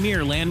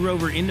premier Land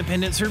Rover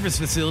independent service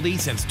facility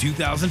since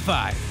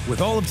 2005.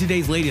 With all of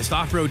today's latest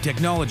off-road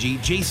technology,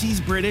 JC's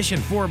British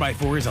and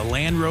 4x4 is a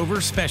Land Rover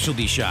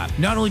specialty shop.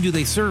 Not only do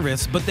they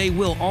service, but they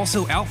will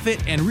also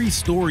outfit and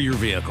restore your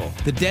vehicle.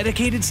 The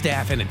dedicated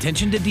staff and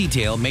attention to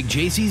detail make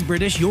JC's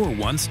British your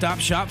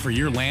one-stop shop for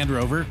your Land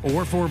Rover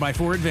or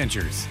 4x4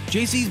 adventures.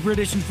 JC's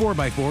British and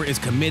 4x4 is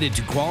committed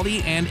to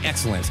quality and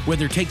excellence,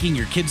 whether taking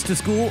your kids to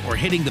school or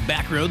hitting the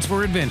back roads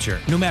for adventure.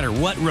 No matter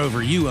what Rover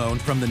you own,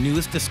 from the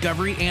newest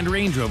Discovery and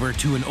Range Rover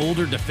to an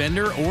older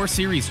Defender or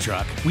Series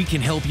truck, we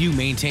can help you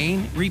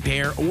maintain,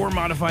 repair, or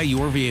modify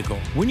your vehicle.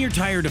 When you're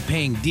tired of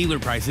paying dealer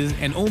prices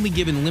and only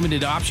given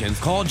limited options,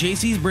 call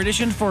JC's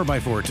British and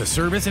 4x4 to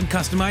service and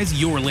customize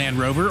your Land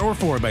Rover or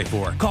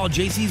 4x4. Call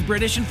JC's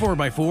British and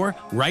 4x4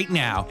 right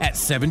now at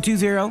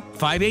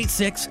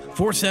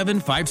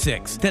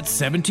 720-586-4756. That's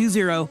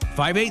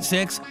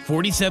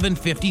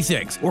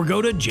 720-586-4756. Or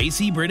go to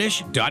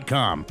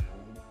jcbritish.com.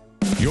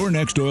 Your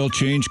next oil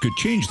change could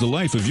change the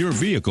life of your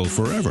vehicle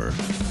forever.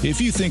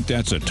 If you think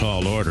that's a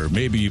tall order,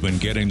 maybe you've been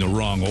getting the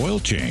wrong oil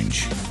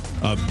change.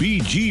 A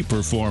BG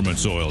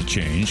Performance oil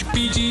change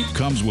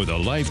comes with a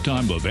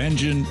lifetime of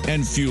engine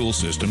and fuel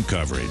system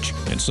coverage.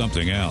 And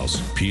something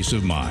else, peace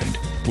of mind.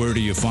 Where do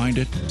you find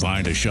it?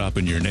 Find a shop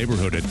in your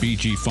neighborhood at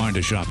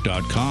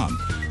bgfindashop.com.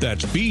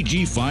 That's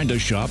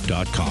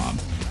bgfindashop.com.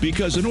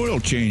 Because an oil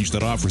change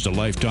that offers a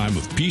lifetime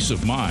of peace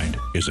of mind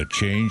is a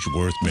change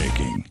worth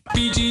making.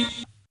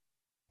 BG.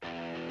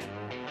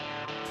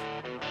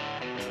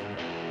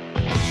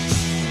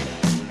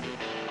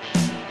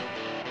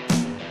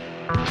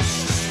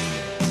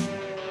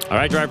 All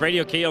right, Drive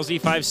Radio, KLZ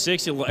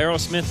 560, a little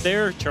Aerosmith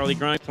there. Charlie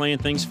Grimes playing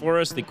things for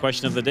us. The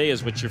question of the day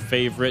is, what's your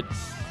favorite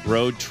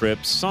road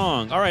trip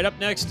song? All right, up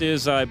next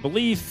is, I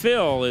believe,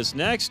 Phil is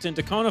next in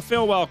Tacona.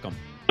 Phil, welcome.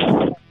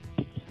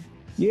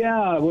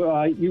 Yeah,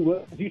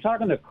 you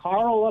talking to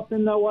Carl up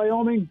in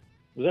Wyoming?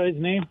 Was that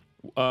his name?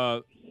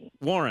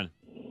 Warren.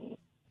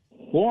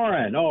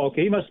 Warren. Oh,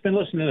 okay. He must have been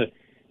listening to the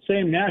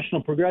same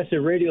national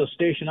progressive radio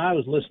station I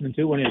was listening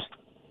to when he was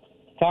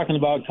talking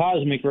about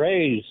cosmic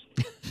rays.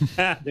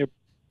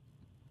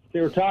 They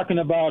were talking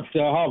about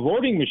how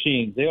voting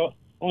machines, the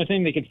only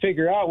thing they could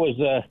figure out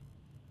was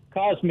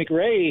cosmic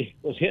ray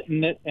was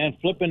hitting it and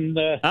flipping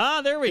the...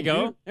 there we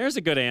go. There's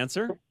a good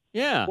answer.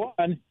 Yeah.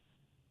 And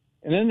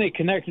then they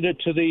connected it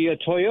to the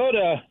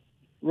Toyota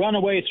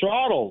runaway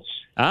throttles.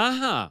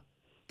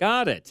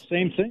 Got it.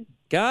 Same thing.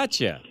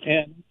 Gotcha.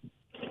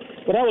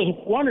 But I was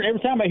wondering,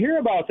 every time I hear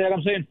about that,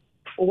 I'm saying,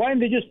 well, why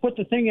didn't they just put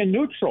the thing in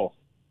neutral?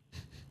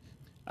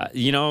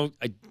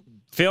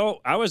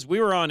 Phil, we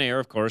were on air,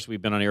 of course.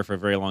 We've been on air for a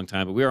very long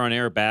time, but we were on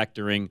air back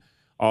during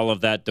all of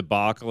that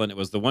debacle, and it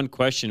was the one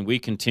question we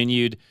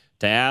continued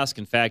to ask.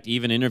 In fact,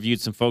 even interviewed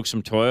some folks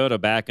from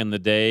Toyota back in the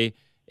day,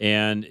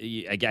 and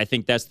I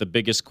think that's the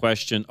biggest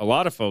question a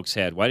lot of folks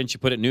had. Why didn't you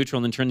put it neutral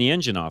and then turn the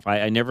engine off?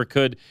 I never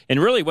could.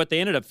 And really what they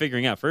ended up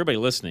figuring out, for everybody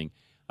listening,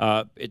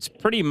 it's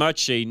pretty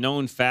much a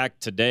known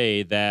fact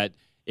today that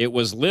it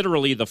was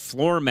literally the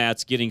floor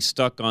mats getting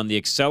stuck on the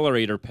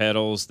accelerator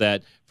pedals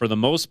that, for the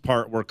most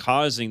part, were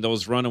causing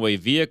those runaway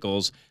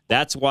vehicles.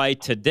 That's why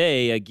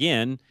today,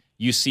 again,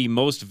 you see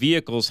most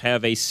vehicles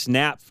have a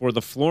snap for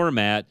the floor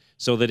mat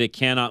so that it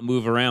cannot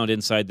move around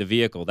inside the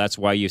vehicle. That's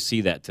why you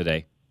see that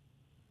today.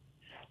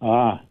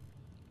 Because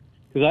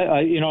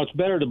it's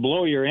better to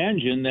blow your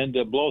engine than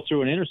to blow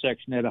through an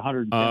intersection at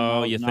 110 miles an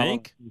hour. Oh, you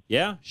think?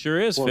 Yeah, sure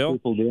is, Phil.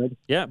 People did.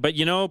 Yeah, but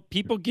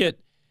people get,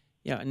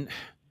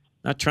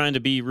 not trying to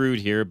be rude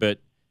here, but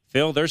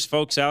Phil, there's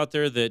folks out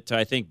there that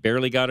I think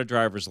barely got a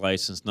driver's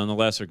license,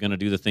 nonetheless are going to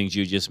do the things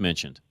you just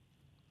mentioned.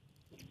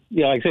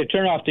 Yeah, like I say,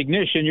 turn off the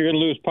ignition, you're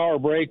going to lose power,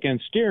 brake, and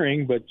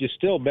steering, but you're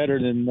still better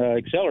than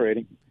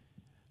accelerating.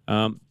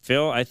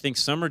 Phil, I think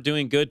some are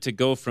doing good to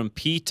go from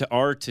P to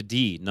R to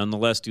D,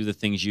 nonetheless do the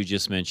things you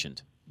just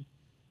mentioned.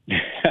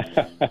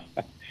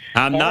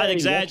 I'm not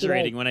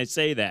exaggerating when I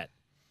say that.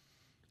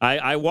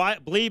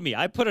 Believe me,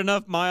 I put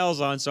enough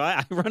miles on, so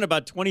I run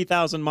about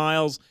 20,000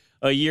 miles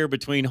a year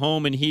between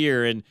home and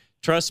here, and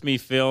trust me,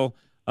 Phil,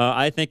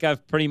 I think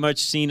I've pretty much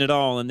seen it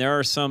all, and there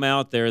are some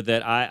out there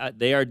that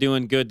they are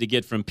doing good to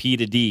get from P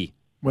to D.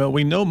 Well,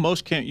 we know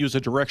most can't use a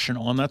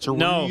directional, and that's a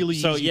really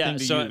easy thing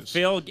to use.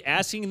 Phil,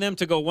 asking them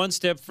to go one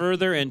step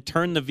further and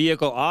turn the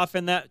vehicle off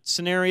in that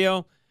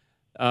scenario,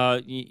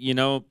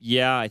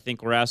 I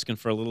think we're asking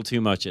for a little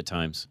too much at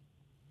times.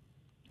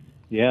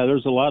 Yeah,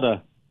 there's a lot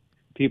of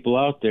people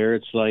out there.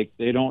 It's like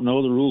they don't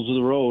know the rules of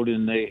the road,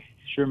 and they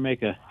sure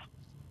make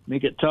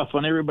it tough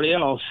on everybody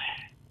else.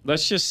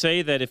 Let's just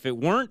say that if it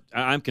weren't,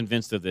 I'm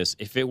convinced of this,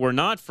 if it were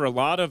not for a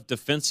lot of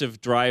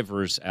defensive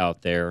drivers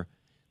out there,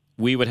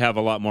 we would have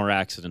a lot more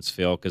accidents,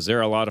 Phil, because there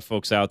are a lot of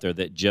folks out there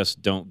that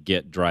just don't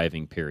get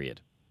driving, period.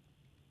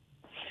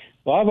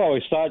 Well, I've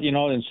always thought,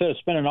 instead of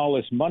spending all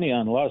this money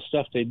on a lot of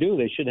stuff they do,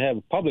 they should have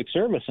a public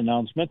service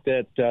announcement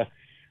that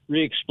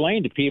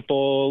re-explain to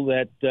people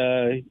that,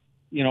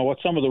 what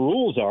some of the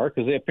rules are,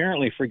 because they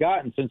apparently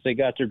forgotten since they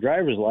got their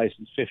driver's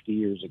license 50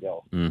 years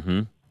ago.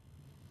 Mm-hmm.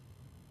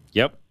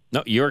 Yep.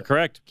 No, you are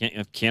correct.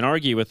 Can't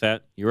argue with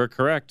that. You are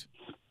correct.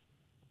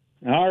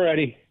 All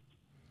righty.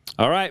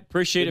 All right.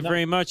 Appreciate it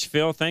very much,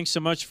 Phil. Thanks so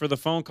much for the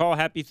phone call.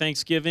 Happy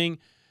Thanksgiving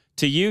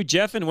to you.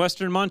 Jeff in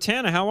Western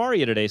Montana, how are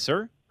you today,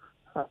 sir?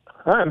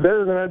 I'm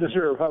better than I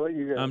deserve. How about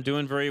you guys? I'm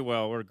doing very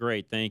well. We're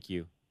great. Thank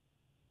you.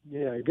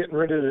 Yeah, getting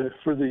ready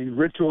for the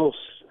ritual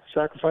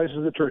sacrifice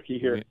of the turkey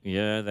here.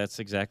 Yeah, that's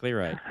exactly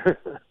right.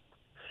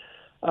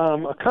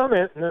 A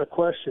comment and then a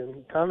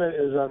question. Comment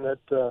is on that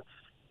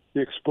the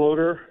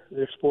Explorer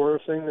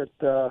thing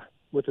that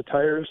with the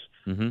tires.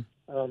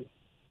 Mm-hmm.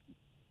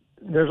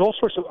 There's all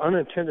sorts of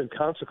unintended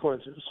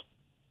consequences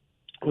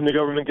when the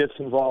government gets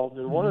involved,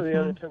 and one of the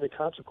unintended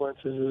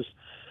consequences is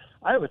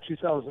I have a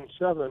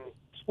 2007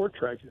 Sport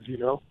Track, as you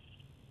know.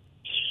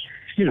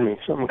 Excuse me,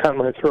 something caught in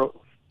my throat.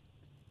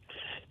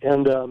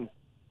 And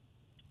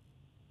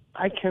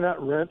I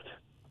cannot rent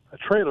a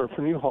trailer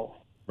from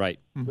U-Haul. Right.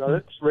 Now,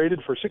 it's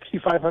rated for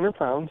 6,500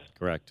 pounds.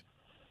 Correct.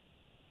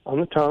 On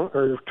the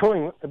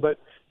towing, but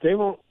they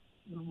won't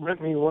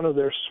rent me one of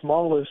their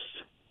smallest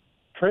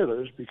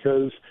trailers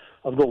because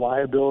of the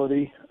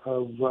liability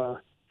of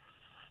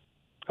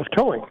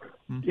towing.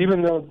 Mm-hmm.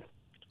 Even though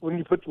when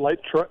you put light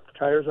truck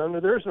tires on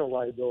there's no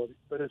liability.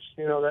 But it's,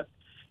 that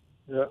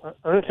the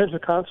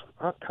unintended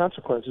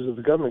consequences of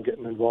the government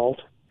getting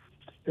involved,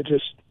 it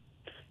just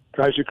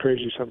drives you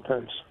crazy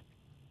sometimes.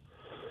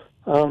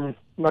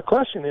 My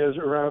question is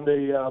around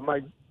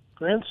my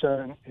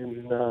grandson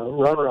in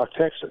Round Rock,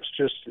 Texas,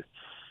 just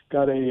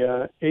got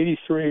a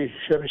 83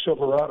 Chevy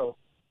Silverado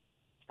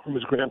from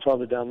his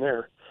grandfather down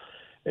there.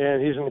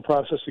 And he's in the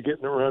process of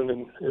getting it run,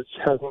 and it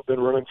hasn't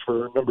been running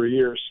for a number of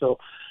years. So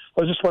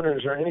I was just wondering,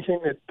 is there anything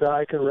that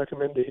I can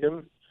recommend to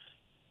him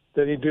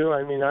that he do?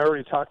 I mean, I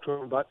already talked to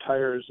him about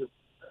tires.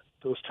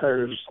 Those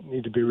tires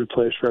need to be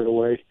replaced right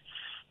away.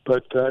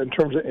 But in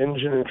terms of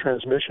engine and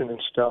transmission and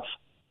stuff,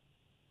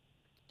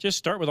 just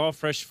start with all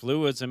fresh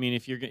fluids. I mean,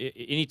 if you're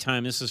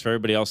anytime, this is for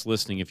everybody else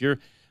listening, if you're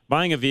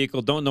buying a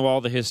vehicle, don't know all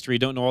the history,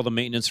 don't know all the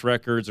maintenance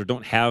records, or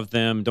don't have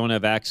them, don't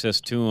have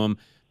access to them,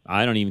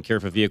 I don't even care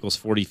if a vehicle's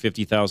 40,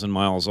 50,000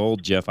 miles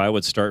old, Jeff. I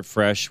would start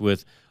fresh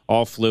with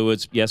all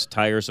fluids. Yes,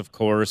 tires, of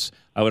course.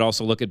 I would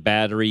also look at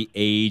battery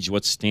age,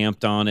 what's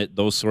stamped on it,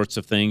 those sorts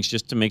of things,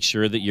 just to make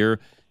sure that you're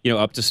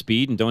up to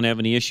speed and don't have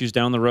any issues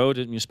down the road,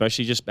 and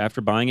especially just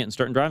after buying it and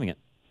starting driving it.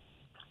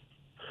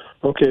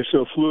 Okay,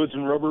 so fluids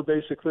and rubber,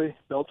 basically,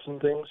 belts and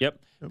things? Yep.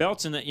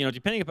 Belts and,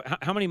 depending upon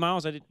how many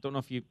miles, I don't know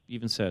if you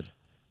even said.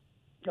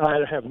 I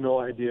have no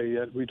idea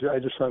yet. I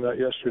just found out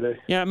yesterday.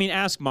 Yeah, I mean,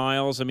 ask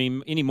Miles. I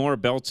mean, any more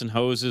belts and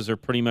hoses are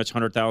pretty much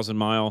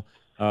 100,000-mile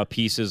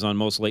pieces on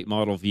most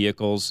late-model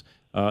vehicles.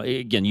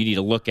 Again, you need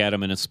to look at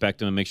them and inspect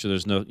them and make sure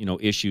there's no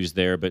issues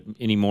there. But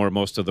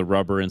most of the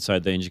rubber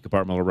inside the engine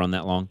compartment will run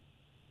that long.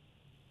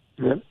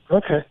 Yeah.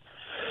 Okay.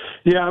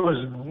 Yeah, I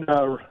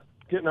was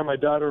getting on my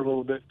daughter a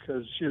little bit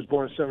because she was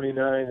born in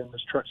 79 and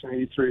this truck's in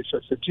 83. So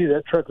I said, gee,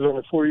 that truck is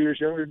only 4 years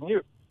younger than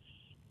you.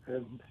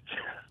 And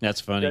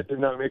that's funny. That did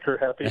not make her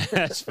happy.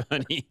 That's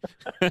funny.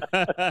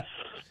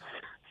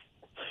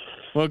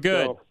 Well,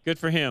 good. So, good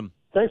for him.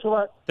 Thanks a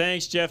lot.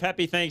 Thanks, Jeff.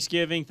 Happy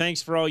Thanksgiving.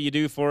 Thanks for all you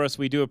do for us.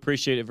 We do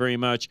appreciate it very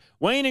much.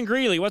 Wayne and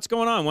Greeley, what's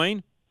going on,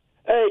 Wayne?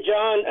 Hey,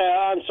 John.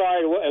 I'm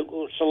sorry it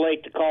was so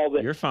late to call,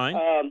 but you're fine.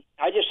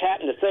 I just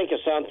happened to think of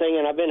something,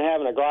 and I've been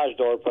having a garage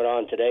door put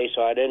on today,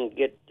 so I didn't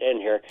get in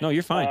here. No,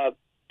 you're fine.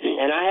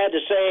 And I had to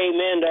say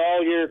amen to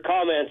all your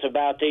comments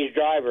about these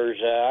drivers.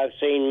 I've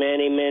seen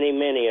many, many,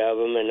 many of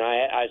them, and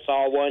I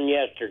saw one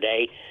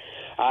yesterday.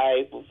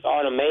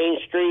 On a main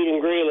street in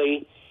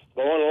Greeley,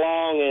 going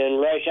along in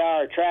rush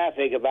hour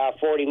traffic about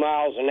 40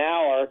 miles an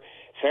hour,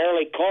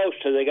 fairly close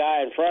to the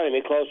guy in front of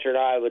me, closer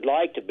than I would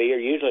like to be, or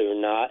usually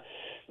we're not.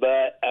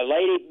 But a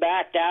lady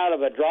backed out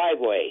of a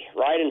driveway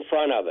right in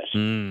front of us.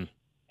 Mm.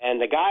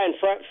 And the guy in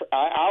front,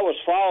 I was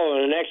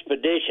following an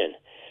expedition,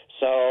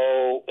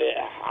 so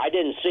I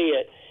didn't see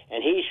it.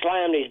 And he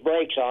slammed his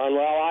brakes on.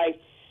 Well, I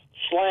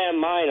slammed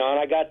mine on.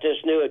 I got this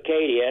new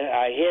Acadia.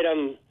 I hit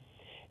him,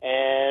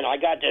 and I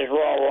got this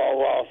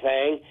raw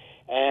thing.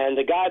 And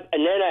the guy,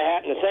 and then I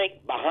happened to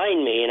think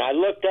behind me, and I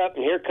looked up,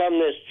 and here come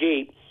this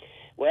Jeep.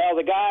 Well,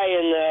 the guy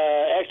in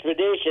the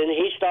expedition,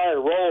 he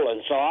started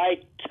rolling, so I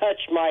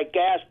touched my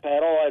gas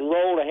pedal and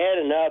rolled ahead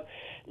enough.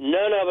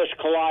 None of us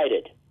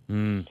collided.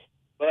 Mm.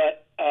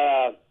 But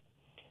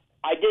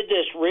I did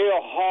this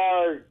real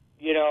hard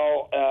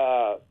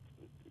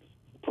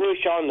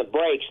push on the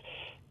brakes.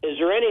 Is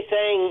there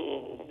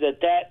anything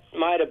that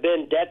might have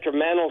been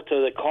detrimental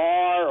to the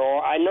car?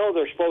 Or I know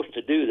they're supposed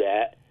to do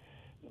that,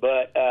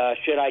 but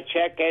should I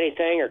check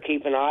anything or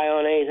keep an eye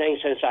on anything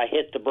since I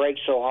hit the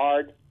brakes so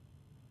hard?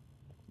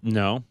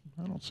 No.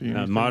 I don't see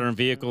anything. Modern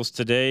vehicles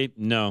today,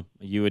 no.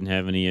 You wouldn't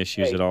have any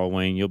issues at all,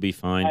 Wayne. You'll be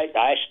fine.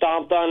 I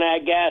stomped on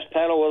that gas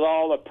pedal with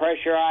all the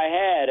pressure I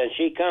had, and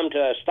she come to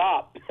a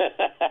stop.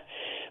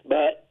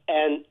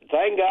 And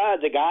thank God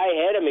the guy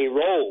ahead of me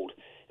rolled.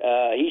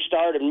 He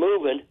started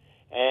moving,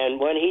 and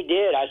when he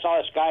did, I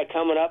saw this guy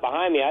coming up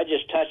behind me. I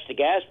just touched the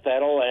gas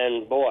pedal,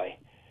 and boy,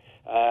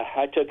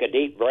 I took a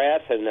deep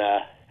breath, and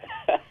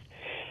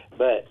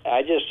but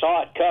I just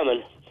saw it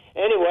coming.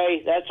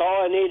 Anyway, that's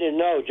all I needed to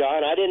know,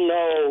 John. I didn't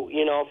know,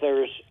 if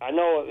there's. I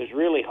know it was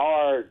really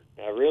hard,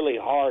 a really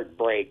hard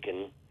break,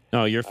 and.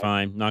 No, you're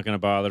fine. Not going to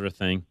bother a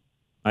thing.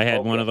 I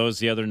had one of those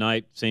the other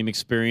night. Same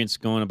experience,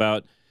 going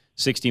about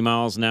 60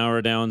 miles an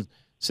hour down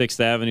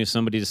 6th Avenue.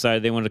 Somebody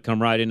decided they wanted to come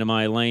right into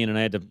my lane, and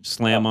I had to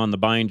slam on the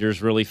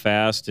binders really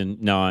fast.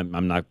 And no,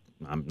 I'm not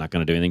going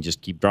to do anything.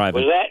 Just keep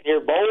driving. Was that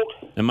your Bolt?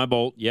 And my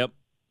Bolt, yep.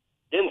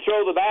 Didn't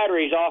throw the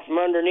batteries off from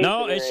underneath.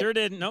 No, it sure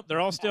didn't. Nope, they're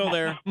all still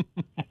there.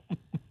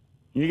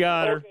 You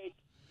got her.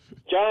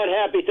 John,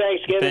 happy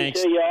Thanksgiving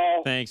to you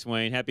all. Thanks,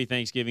 Wayne. Happy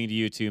Thanksgiving to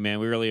you too, man.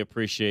 We really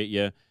appreciate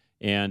you.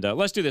 And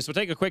let's do this. We'll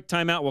take a quick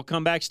timeout. We'll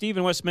come back. Steve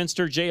in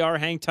Westminster, JR,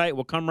 hang tight.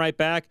 We'll come right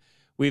back.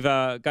 We've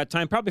got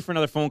time probably for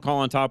another phone call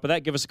on top of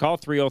that. Give us a call,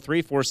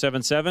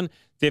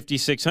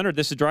 303-477-5600.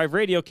 This is Drive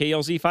Radio,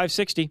 KLZ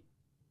 560.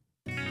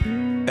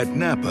 At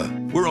Napa,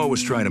 we're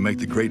always trying to make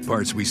the great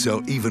parts we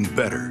sell even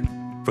better.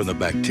 From the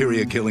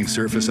bacteria-killing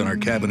surface on our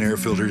cabin air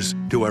filters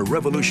to our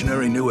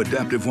revolutionary new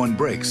Adaptive One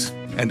brakes.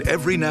 And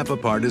every Napa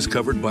part is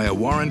covered by a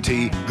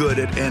warranty good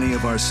at any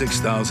of our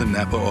 6,000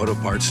 Napa Auto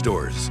Parts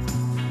stores.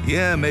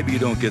 Yeah, maybe you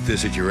don't get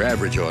this at your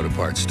average auto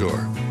parts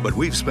store, but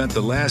we've spent the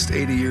last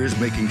 80 years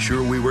making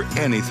sure we were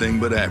anything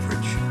but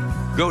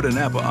average. Go to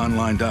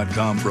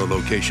NapaOnline.com for a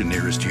location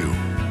nearest you.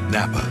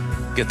 Napa,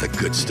 get the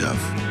good stuff.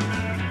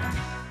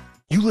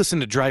 You listen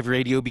to Drive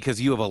Radio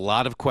because you have a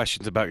lot of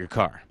questions about your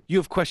car. You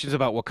have questions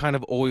about what kind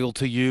of oil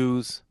to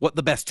use, what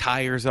the best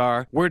tires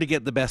are, where to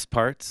get the best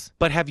parts.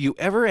 But have you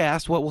ever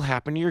asked what will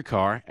happen to your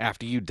car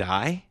after you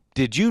die?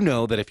 Did you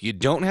know that if you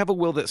don't have a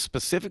will that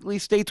specifically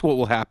states what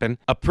will happen,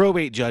 a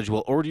probate judge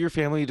will order your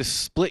family to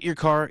split your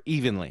car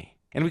evenly?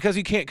 And because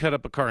you can't cut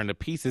up a car into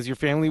pieces, your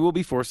family will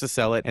be forced to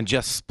sell it and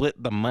just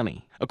split the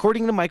money.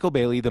 According to Michael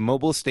Bailey, the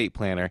mobile estate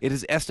planner, it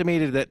is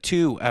estimated that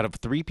 2 out of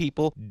 3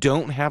 people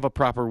don't have a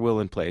proper will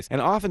in place. And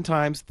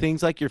oftentimes,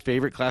 things like your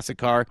favorite classic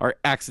car are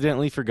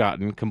accidentally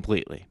forgotten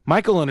completely.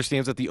 Michael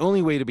understands that the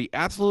only way to be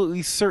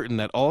absolutely certain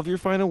that all of your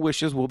final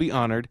wishes will be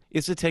honored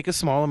is to take a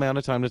small amount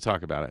of time to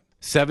talk about it.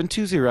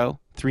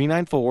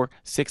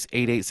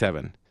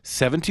 720-394-6887.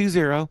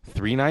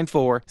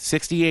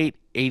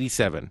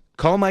 720-394-6887.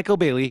 Call Michael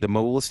Bailey, the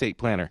mobile estate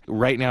planner,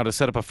 right now to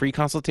set up a free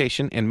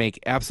consultation and make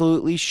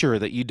absolutely sure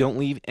that you don't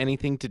leave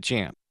anything to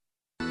chance.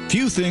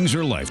 Few things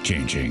are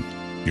life-changing.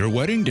 Your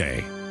wedding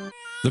day,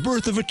 the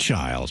birth of a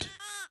child,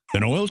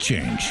 an oil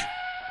change.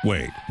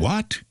 Wait,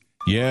 what?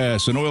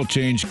 Yes, an oil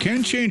change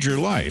can change your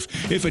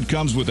life if it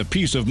comes with a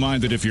peace of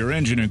mind that if your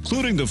engine,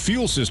 including the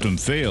fuel system,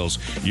 fails,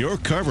 you're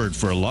covered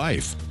for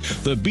life.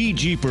 The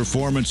BG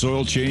Performance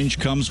Oil Change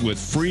comes with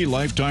free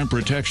lifetime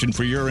protection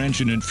for your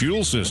engine and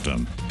fuel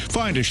system.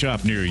 Find a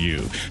shop near you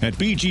at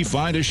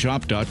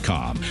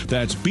bgfindashop.com.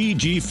 That's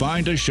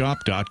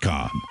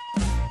bgfindashop.com.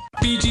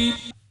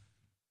 BG.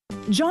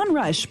 John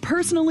Rush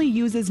personally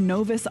uses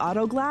Novus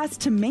Auto Glass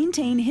to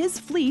maintain his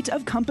fleet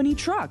of company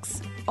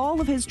trucks.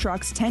 All of his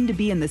trucks tend to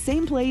be in the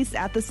same place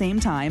at the same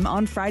time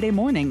on Friday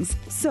mornings.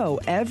 So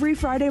every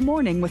Friday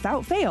morning,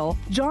 without fail,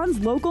 John's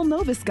local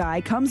Novus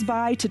guy comes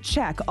by to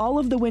check all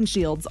of the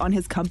windshields on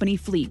his company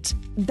fleet.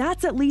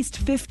 That's at least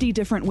 50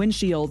 different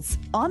windshields.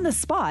 On the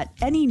spot,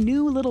 any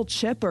new little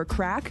chip or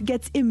crack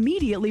gets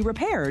immediately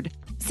repaired.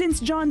 Since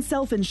John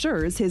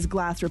self-insures his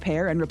glass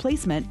repair and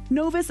replacement,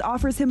 Novus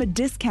offers him a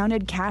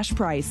discounted cash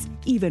price.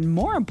 Even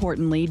more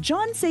importantly,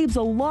 John saves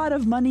a lot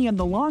of money in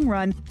the long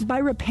run by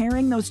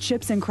repairing those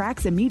chips and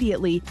cracks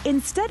immediately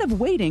instead of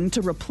waiting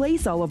to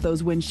replace all of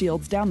those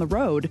windshields down the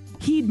road.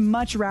 He'd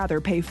much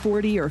rather pay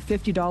 $40 or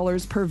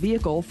 $50 per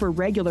vehicle for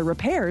regular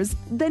repairs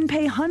than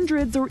pay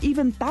hundreds or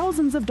even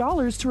thousands of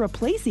dollars to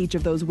replace each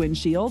of those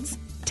windshields.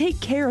 Take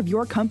care of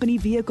your company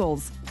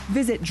vehicles.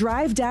 Visit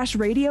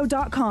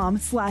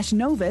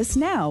drive-radio.com/Novus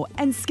now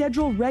and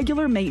schedule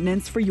regular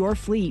maintenance for your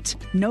fleet.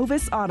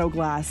 Novus Auto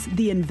Glass,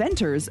 the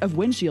inventors of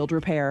windshield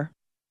repair.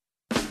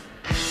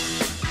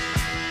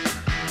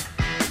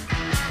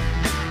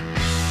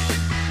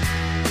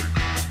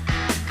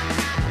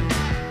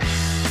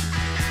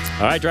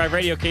 All right, Drive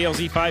Radio,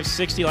 KLZ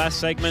 560, last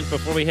segment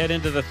before we head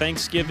into the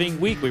Thanksgiving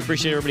week. We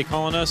appreciate everybody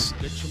calling us.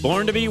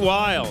 Born to be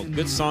Wild.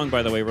 Good song,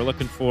 by the way. We're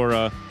looking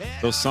for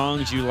those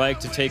songs you like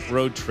to take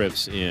road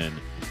trips in.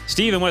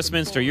 Steve in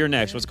Westminster, you're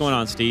next. What's going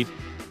on, Steve?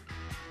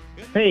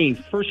 Hey,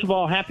 first of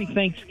all, happy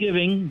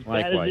Thanksgiving.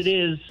 Likewise. Bad as it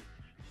is,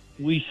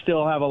 we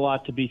still have a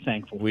lot to be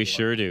thankful for. We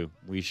sure do.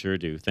 We sure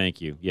do.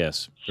 Thank you.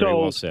 Yes, very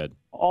well said.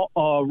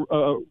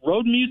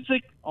 Road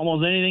music,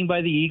 almost anything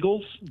by the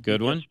Eagles.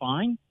 Good one. That's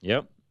fine.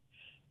 Yep.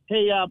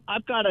 Hey,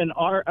 I've got an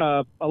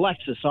a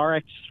Lexus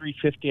RX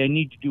 350. I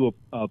need to do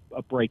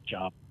a brake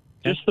job,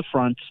 just the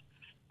fronts,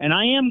 and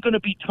I am going to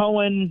be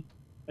towing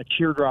a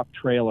teardrop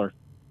trailer.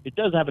 It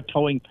does have a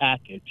towing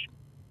package,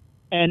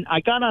 and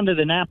I got onto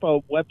the Napa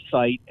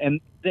website,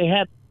 and they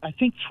had, I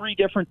think, 3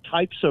 different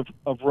types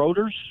of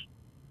rotors.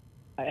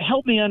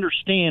 Help me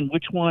understand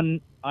which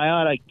one I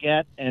ought to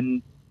get,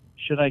 and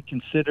should I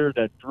consider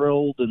the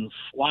drilled and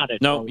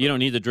slotted? No, rotor? you don't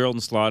need the drilled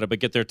and slotted, but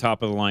get their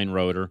top of the line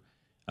rotor.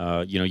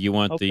 You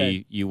want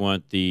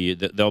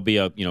there'll be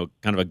a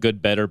kind of a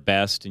good, better,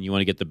 best, and you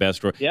want to get the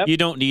best rotor. Yep. You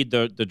don't need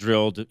the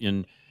drilled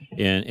in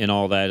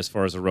all that as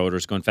far as the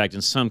rotors go. In fact,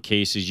 in some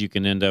cases, you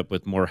can end up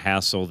with more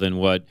hassle than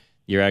what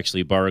you're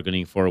actually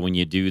bargaining for when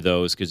you do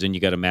those, because then you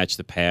got to match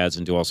the pads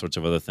and do all sorts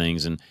of other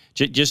things. And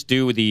just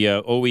do the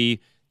OE,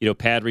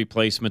 pad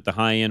replacement, the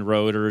high-end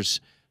rotors.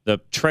 The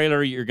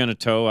trailer you're going to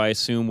tow, I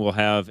assume, will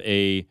have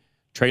a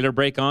trailer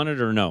brake on it,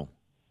 or no?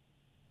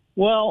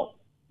 Well,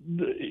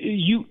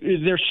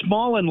 they're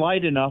small and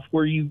light enough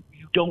where you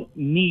don't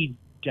need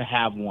to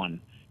have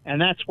one, and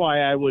that's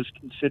why I was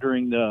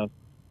considering the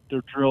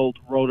drilled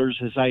rotors.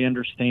 As I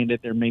understand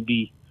it, there may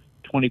be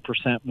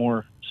 20%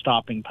 more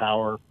stopping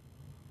power,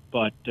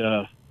 but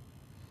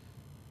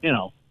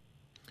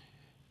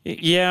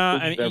Yeah,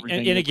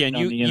 and again,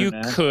 you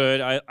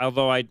could.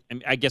 Although I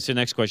guess the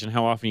next question: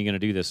 how often are you going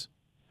to do this?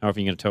 How often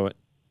are you going to tow it?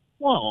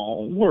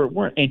 Well,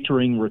 we're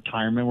entering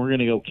retirement. We're going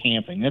to go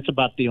camping. That's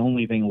about the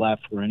only thing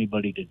left for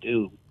anybody to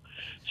do.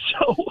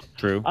 So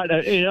true.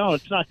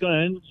 It's not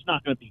going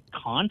to be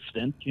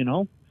constant.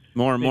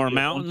 More Maybe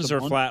mountains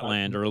or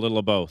flatland or a little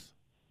of both.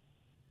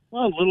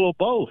 Well, a little of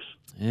both.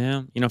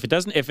 Yeah, if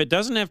it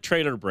doesn't have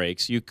trailer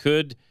brakes, you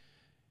could.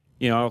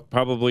 I'll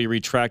probably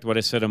retract what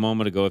I said a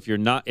moment ago. If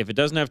it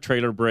doesn't have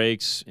trailer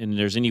brakes and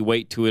there's any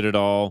weight to it at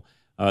all,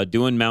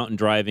 doing mountain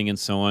driving and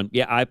so on,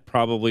 yeah, I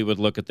probably would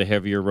look at the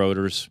heavier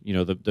rotors,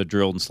 the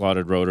drilled and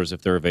slotted rotors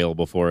if they're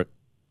available for it.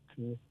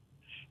 Okay.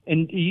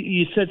 And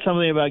you said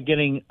something about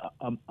getting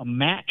a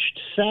matched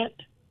set?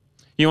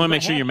 You want to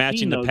make sure you're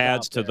matching the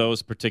pads to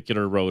those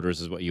particular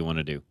rotors is what you want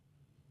to do.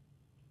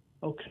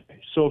 Okay.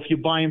 So if you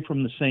buy them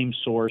from the same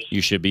source,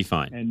 you should be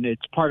fine. And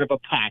it's part of a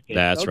package.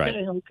 That's right.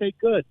 Okay,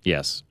 good.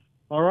 Yes.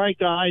 All right,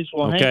 guys.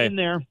 Well, hang in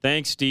there.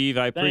 Thanks, Steve.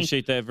 I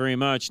appreciate that very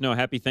much. No,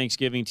 happy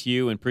Thanksgiving to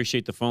you, and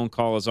appreciate the phone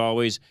call as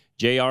always.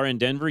 JR in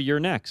Denver, you're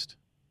next.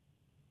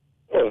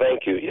 Oh,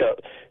 thank you. Yeah,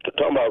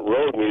 talking about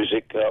road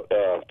music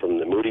from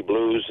the Moody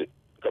Blues,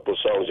 a couple of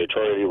songs,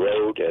 Eternity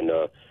Road and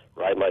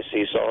Ride My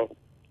Seesaw.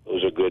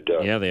 Those are good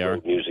they are.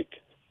 road music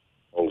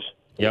songs.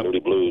 Yep. Moody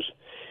Blues.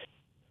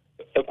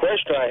 A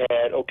question I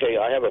had,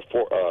 I have a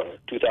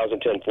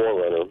 2010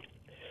 4Runner.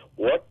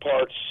 What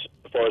parts,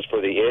 as far as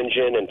for the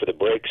engine and for the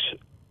brakes,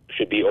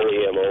 should be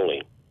OEM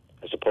only,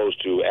 as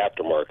opposed to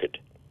aftermarket?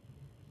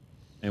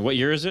 And what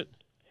year is it?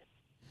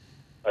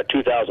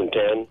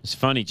 2010. It's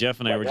funny, Jeff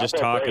and I were just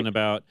talking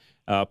about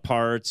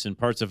parts and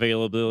parts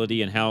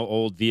availability and how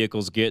old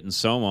vehicles get and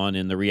so on.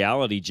 And the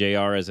reality,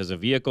 JR, is as a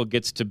vehicle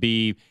gets to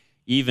be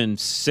even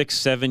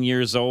 6-7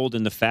 years old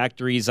in the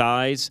factory's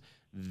eyes,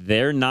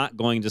 they're not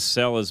going to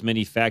sell as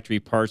many factory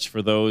parts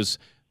for those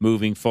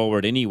moving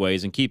forward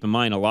anyways. And keep in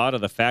mind, a lot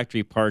of the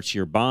factory parts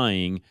you're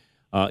buying,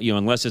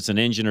 unless it's an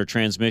engine or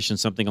transmission,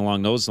 something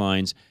along those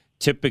lines,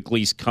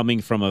 typically is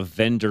coming from a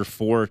vendor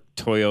for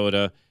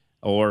Toyota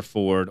or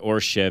Ford or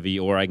Chevy,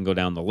 or I can go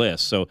down the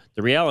list. So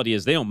the reality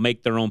is they don't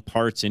make their own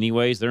parts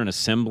anyways. They're an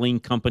assembling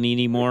company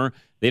anymore.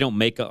 They don't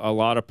make a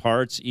lot of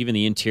parts. Even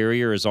the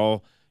interior is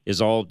all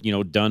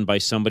done by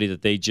somebody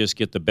that they just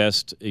get the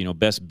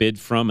best bid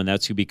from, and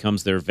that's who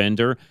becomes their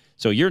vendor.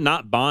 So you're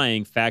not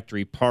buying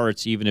factory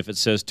parts, even if it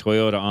says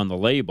Toyota on the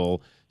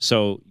label.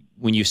 So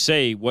when you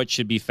say what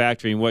should be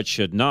factory and what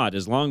should not,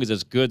 as long as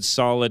it's good,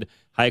 solid,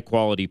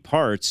 high-quality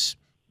parts,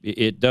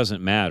 it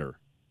doesn't matter.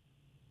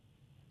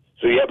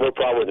 So you have no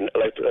problem with,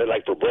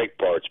 like for brake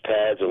parts,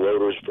 pads and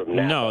rotors from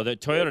Napa? No,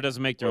 Toyota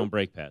doesn't make their own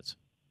brake pads.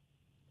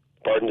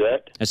 Pardon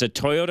that? I said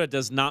Toyota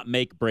does not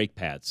make brake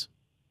pads.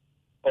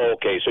 Oh,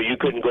 okay, so you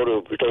couldn't go to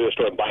a Toyota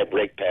store and buy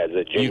brake pads.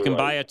 You can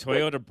buy a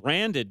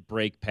Toyota-branded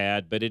brake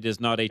pad, but it is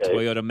not a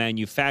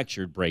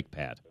Toyota-manufactured brake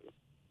pad.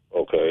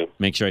 Okay.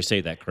 Make sure I say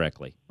that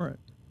correctly. Right.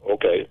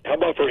 Okay. How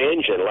about for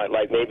engine,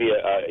 like maybe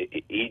a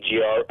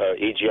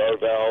EGR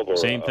valve or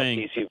same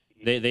thing. PC?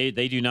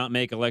 They do not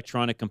make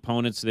electronic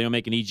components. They don't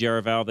make an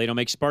EGR valve. They don't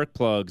make spark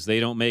plugs. They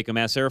don't make a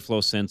mass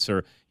airflow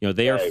sensor.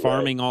 They are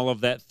farming all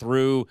of that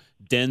through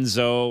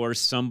Denso or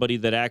somebody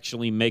that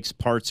actually makes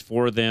parts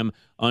for them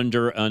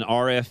under an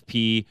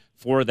RFP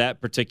for that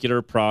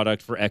particular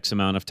product for X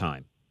amount of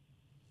time.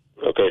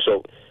 Okay,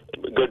 so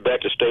good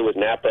bet to stay with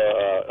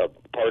Napa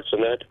parts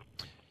in that?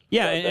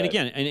 Yeah, and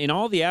again, in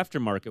all the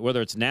aftermarket,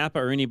 whether it's Napa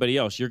or anybody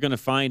else, you're going to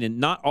find, in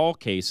not all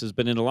cases,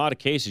 but in a lot of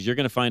cases, you're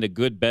going to find a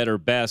good, better,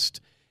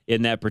 best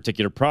in that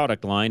particular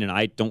product line, and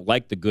I don't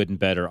like the good and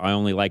better. I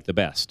only like the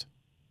best.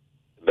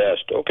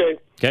 Best. Okay.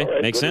 Okay, All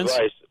right, makes good sense.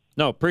 advice.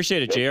 No,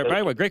 appreciate it, JR. By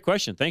the way, great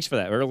question. Thanks for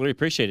that. I really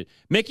appreciate it.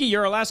 Mickey,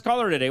 you're our last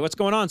caller today. What's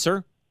going on,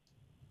 sir?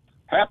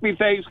 Happy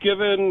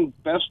Thanksgiving.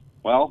 Best,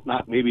 well,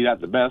 not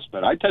the best,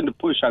 but I tend to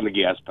push on the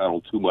gas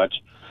pedal too much.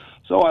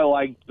 So I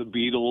like the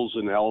Beatles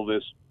and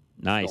Elvis.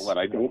 Nice. So that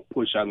I don't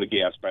push on the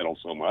gas pedal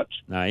so much.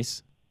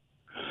 Nice.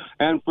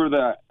 And for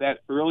that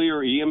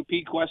earlier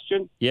EMP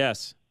question,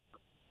 yes,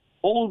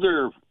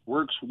 older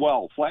works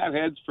well.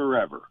 Flatheads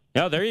forever.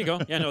 Oh, there you go.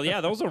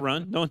 Yeah, those will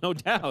run. No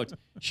doubt.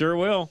 Sure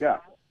will. Yeah.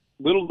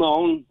 Little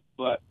known,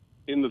 but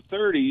in the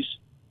 30s,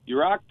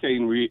 your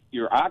octane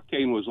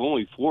was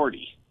only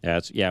 40.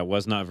 It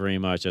was not very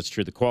much. That's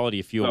true. The quality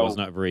of fuel was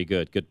not very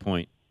good. Good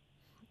point.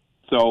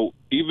 So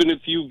even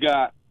if you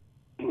got,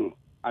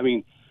 I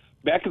mean,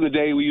 back in the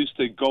day, we used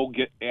to go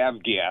get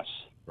avgas.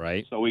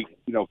 Right. So we,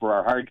 for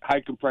our high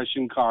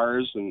compression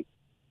cars, and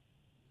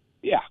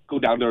go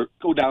down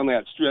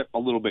that strip a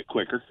little bit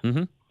quicker.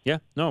 Mm-hmm. Yeah.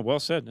 No. Well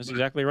said. That's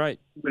exactly right.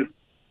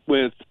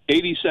 With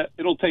 87,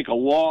 it'll take a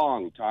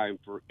long time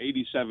for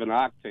 87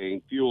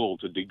 octane fuel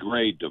to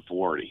degrade to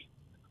 40.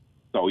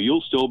 So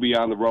you'll still be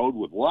on the road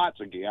with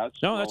lots of gas.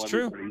 No, that's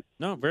true.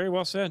 No, very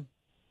well said.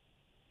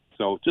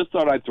 So just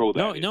thought I'd throw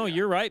that. No,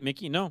 you're right,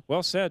 Mickey. No,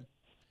 well said.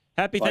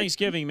 Happy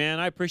Thanksgiving, man.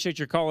 I appreciate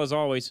your call as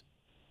always.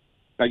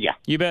 Yeah.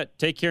 You bet.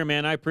 Take care,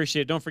 man. I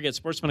appreciate it. Don't forget,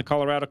 Sportsman of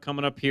Colorado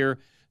coming up here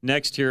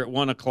next here at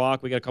 1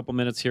 o'clock. We got a couple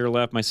minutes here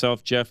left.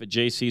 Myself, Jeff at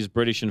JC's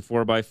British and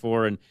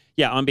 4x4. And,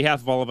 on behalf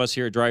of all of us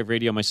here at Drive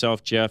Radio,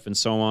 myself, Jeff, and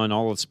so on,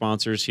 all of the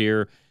sponsors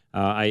here,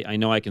 I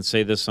know I can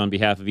say this on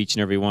behalf of each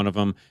and every one of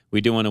them.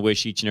 We do want to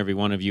wish each and every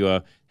one of you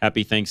a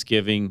happy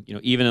Thanksgiving,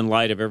 even in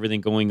light of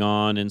everything going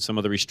on and some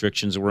of the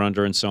restrictions we're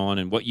under and so on.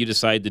 And what you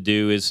decide to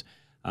do is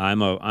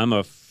I'm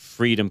a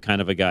freedom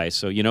kind of a guy.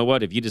 So you know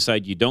what? If you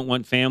decide you don't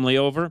want family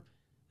over,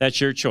 that's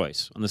your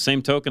choice. On the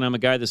same token, I'm a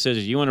guy that says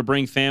if you want to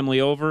bring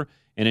family over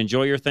and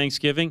enjoy your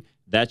Thanksgiving,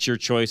 that's your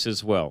choice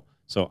as well.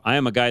 So I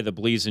am a guy that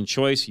believes in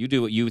choice. You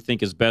do what you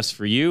think is best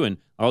for you, and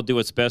I'll do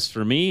what's best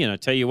for me. And I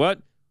tell you what,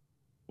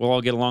 we'll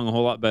all get along a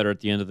whole lot better at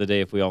the end of the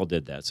day if we all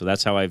did that. So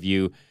that's how I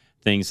view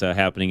things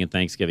happening in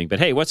Thanksgiving. But,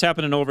 hey, what's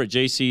happening over at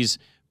JC's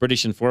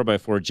British and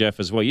 4x4, Jeff,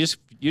 as well? You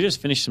just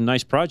finished some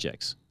nice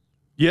projects.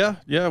 Yeah.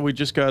 We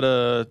just got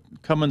a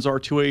Cummins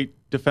R28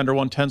 Defender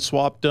 110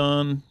 swap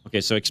done.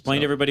 Okay, so explain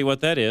to everybody what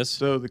that is.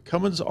 So the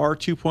Cummins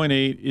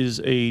R2.8 is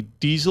a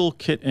diesel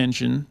kit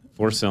engine.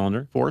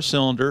 Four-cylinder,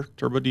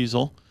 turbo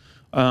diesel,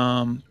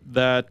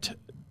 that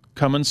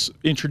Cummins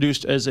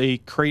introduced as a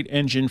crate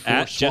engine for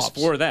swaps. Just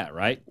for that,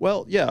 right?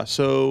 Well, yeah.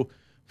 So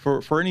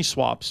for any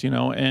swaps,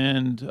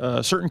 and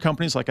certain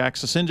companies like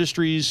Axis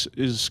Industries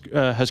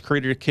has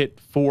created a kit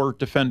for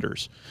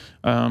Defenders,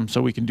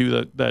 so we can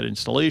do that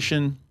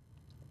installation.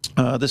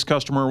 This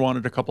customer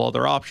wanted a couple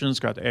other options,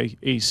 got the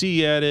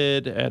AC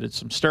added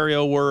some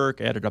stereo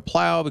work, added a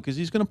plow because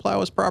he's going to plow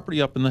his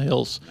property up in the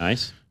hills.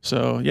 Nice.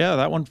 So,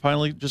 that one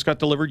finally just got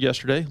delivered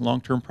yesterday,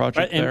 long-term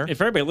project there. And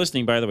for everybody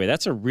listening, by the way,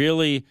 that's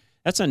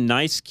a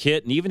nice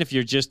kit. And even if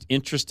you're just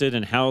interested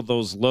in how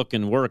those look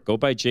and work, go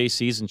by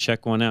JC's and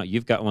check one out.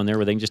 You've got one there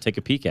where they can just take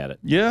a peek at it.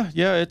 Yeah,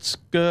 it's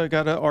got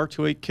an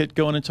R28 kit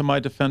going into my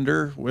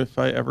Defender if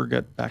I ever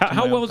get back to my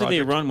How well do project.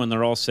 they run when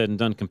they're all said and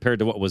done compared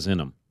to what was in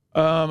them?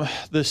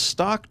 The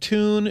stock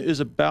tune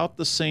is about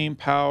the same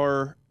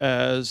power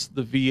as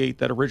the V8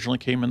 that originally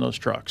came in those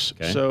trucks.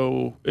 Okay.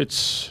 So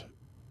it's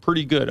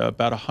pretty good.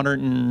 About 100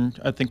 and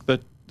I think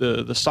that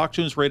the stock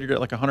tune is rated at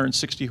like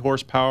 160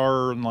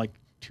 horsepower and like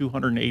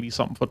 280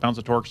 something foot-pounds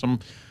of torque. Some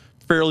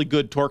fairly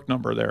good torque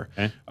number there.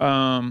 Okay.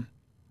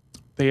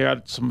 They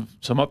had some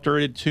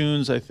updated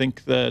tunes. I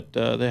think that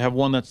they have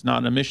one that's not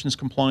an emissions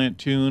compliant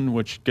tune,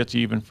 which gets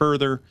you even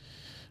further.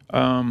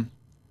 And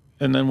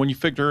then when you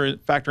factor in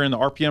the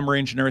RPM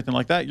range and everything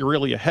like that, you're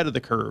really ahead of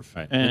the curve.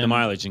 Right. And the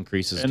mileage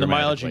increases. And the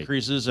mileage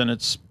increases, and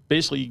it's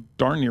basically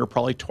darn near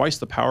probably twice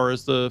the power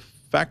as the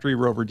factory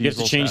Rover diesel. You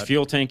have to change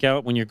fuel tank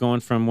out when you're going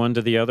from one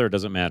to the other, or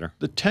does it matter?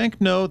 The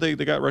tank, no. They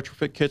got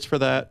retrofit kits for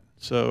that.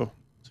 So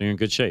you're in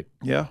good shape.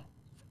 Yeah.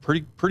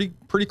 Pretty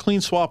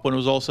clean swap when it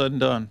was all said and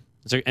done.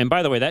 And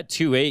by the way, that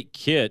 2.8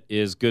 kit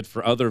is good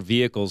for other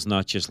vehicles,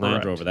 not just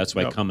Land Rover. That's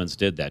why Cummins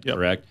did that,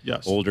 correct?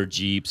 Yes. Older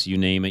Jeeps, you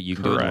name it. You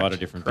can do it in a lot of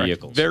different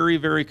vehicles. Very,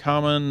 very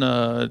common.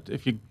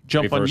 If you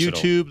jump on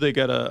YouTube, they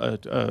got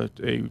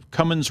a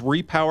Cummins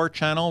Repower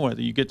channel where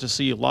you get to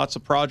see lots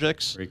of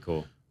projects. Very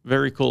cool.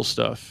 Very cool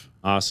stuff.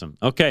 Awesome.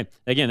 Okay.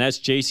 Again, that's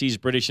JC's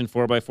British and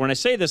 4x4. And I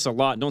say this a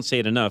lot. Don't say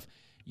it enough.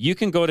 You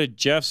can go to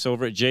Jeff's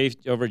over at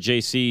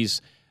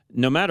JC's.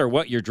 No matter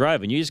what you're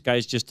driving, you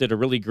guys just did a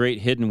really great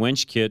hidden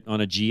winch kit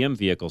on a GM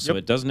vehicle, so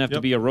it doesn't have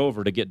to be a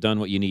Rover to get done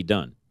what you need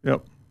done.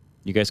 Yep.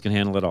 You guys can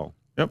handle it all.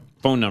 Yep.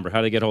 Phone number, how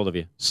do they get hold of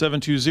you?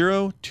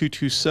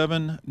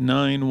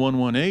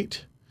 720-227-9118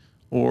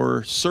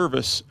 or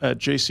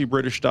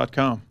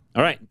service@jcbritish.com.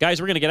 All right,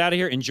 guys, we're going to get out of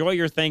here. Enjoy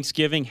your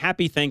Thanksgiving.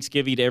 Happy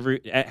Thanksgiving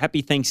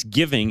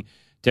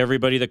to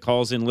everybody that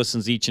calls in,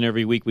 listens each and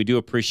every week. We do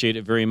appreciate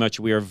it very much.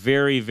 We are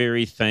very,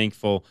 very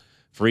thankful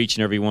for each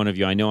and every one of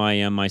you. I know I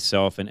am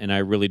myself, and I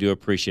really do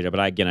appreciate it.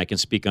 But again, I can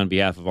speak on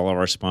behalf of all of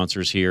our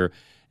sponsors here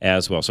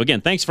as well. So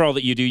again, thanks for all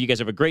that you do. You guys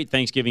have a great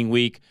Thanksgiving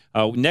week.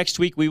 Next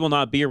week, we will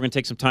not be here. We're going to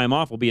take some time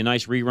off. We'll be a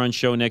nice rerun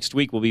show next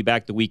week. We'll be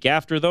back the week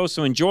after, though.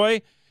 So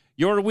enjoy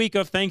your week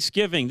of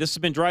Thanksgiving. This has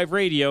been Drive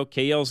Radio,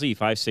 KLZ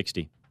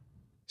 560.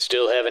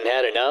 Still haven't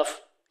had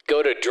enough?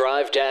 Go to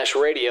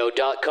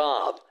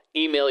drive-radio.com.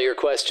 Email your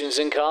questions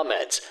and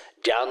comments.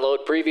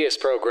 Download previous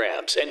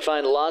programs and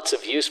find lots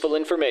of useful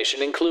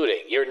information, including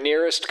your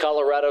nearest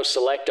Colorado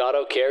Select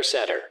Auto Care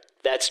Center.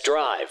 That's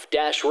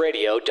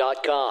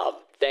drive-radio.com.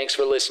 Thanks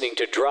for listening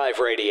to Drive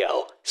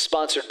Radio,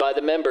 sponsored by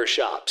the member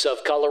shops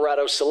of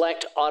Colorado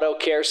Select Auto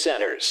Care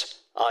Centers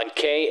on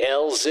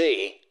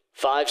KLZ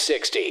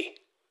 560.